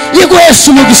kuguhamagara iguhesha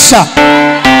umugisha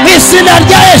mu izina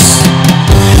rya Yesu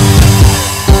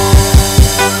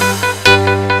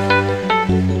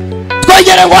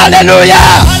twongere ngo haleluya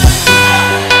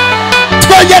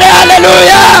twongere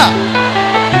haleluya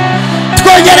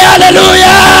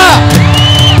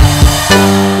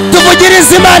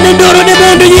tuvugirize Imana induru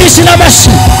n'impundu nyinshi n'amashi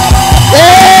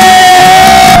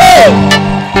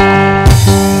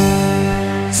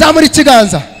zamura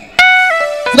ikiganza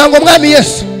vuga ngo mwami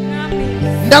Yesu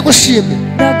ndagushimye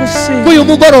kuyu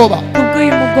mugoroba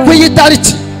kuyi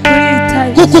tariki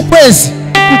kuku kwezi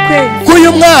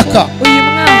kuyu mwaka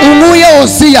umuye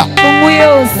Hosea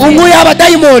umuye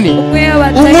abadayimoni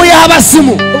umuye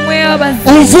abazimu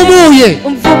umvumuye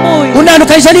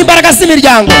unanukanyije n'imbaraga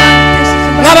z'imiryango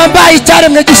nkaba mbaye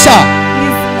icyaremwe gisha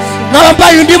nkaba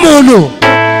mbaye undi muntu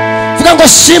vuga ngo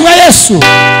shimwa Yesu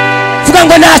vuga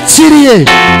ngo nakiriye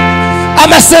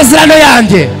amasezerano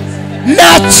yanjye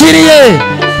nakiriye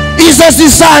izo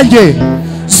zizanjye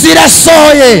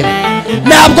zirasohoye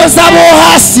ntabwo zabaho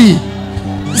hasi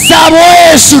zabaho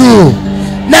hejuru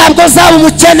ntabwo zaba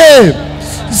umukene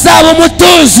zaba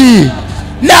umutuzi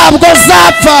ntabwo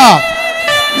zapfa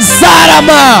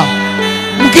zarama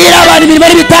mbwira abantu imirimo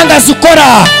n'ibitangaza ukora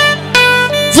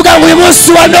vuga ngo uyu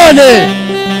munsi wa none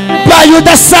baye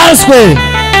udasanzwe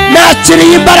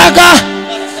nakiriye imbaraga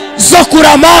zo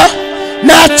kurama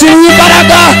nakiriye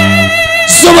imbaraga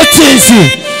z'ubutsinzi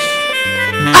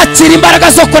akira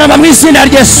imbaraga zo kurama mu izina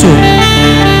rya Yesu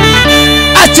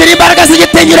akira imbaraga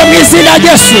z'igitinyiro mu izina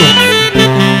rya Yesu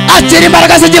akira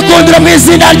imbaraga z'igikundiro mu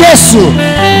izina rya Yesu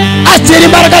akira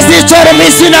imbaraga z'icoro mu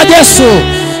izina rya Yesu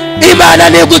Imana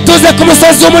nigutuze ku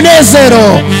musozi w'umunezero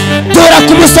tura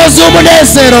ku musozi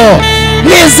w'umunezero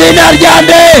mu izina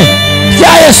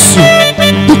rya Yesu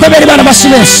dukomere Imana amashyi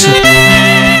menshi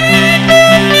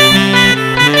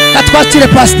katwakire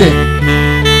pastor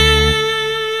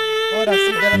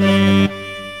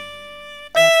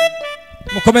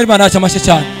mukomere Imana amashyi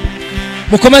cyane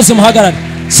mukomeze muhagarare.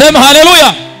 Sema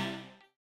haleluya.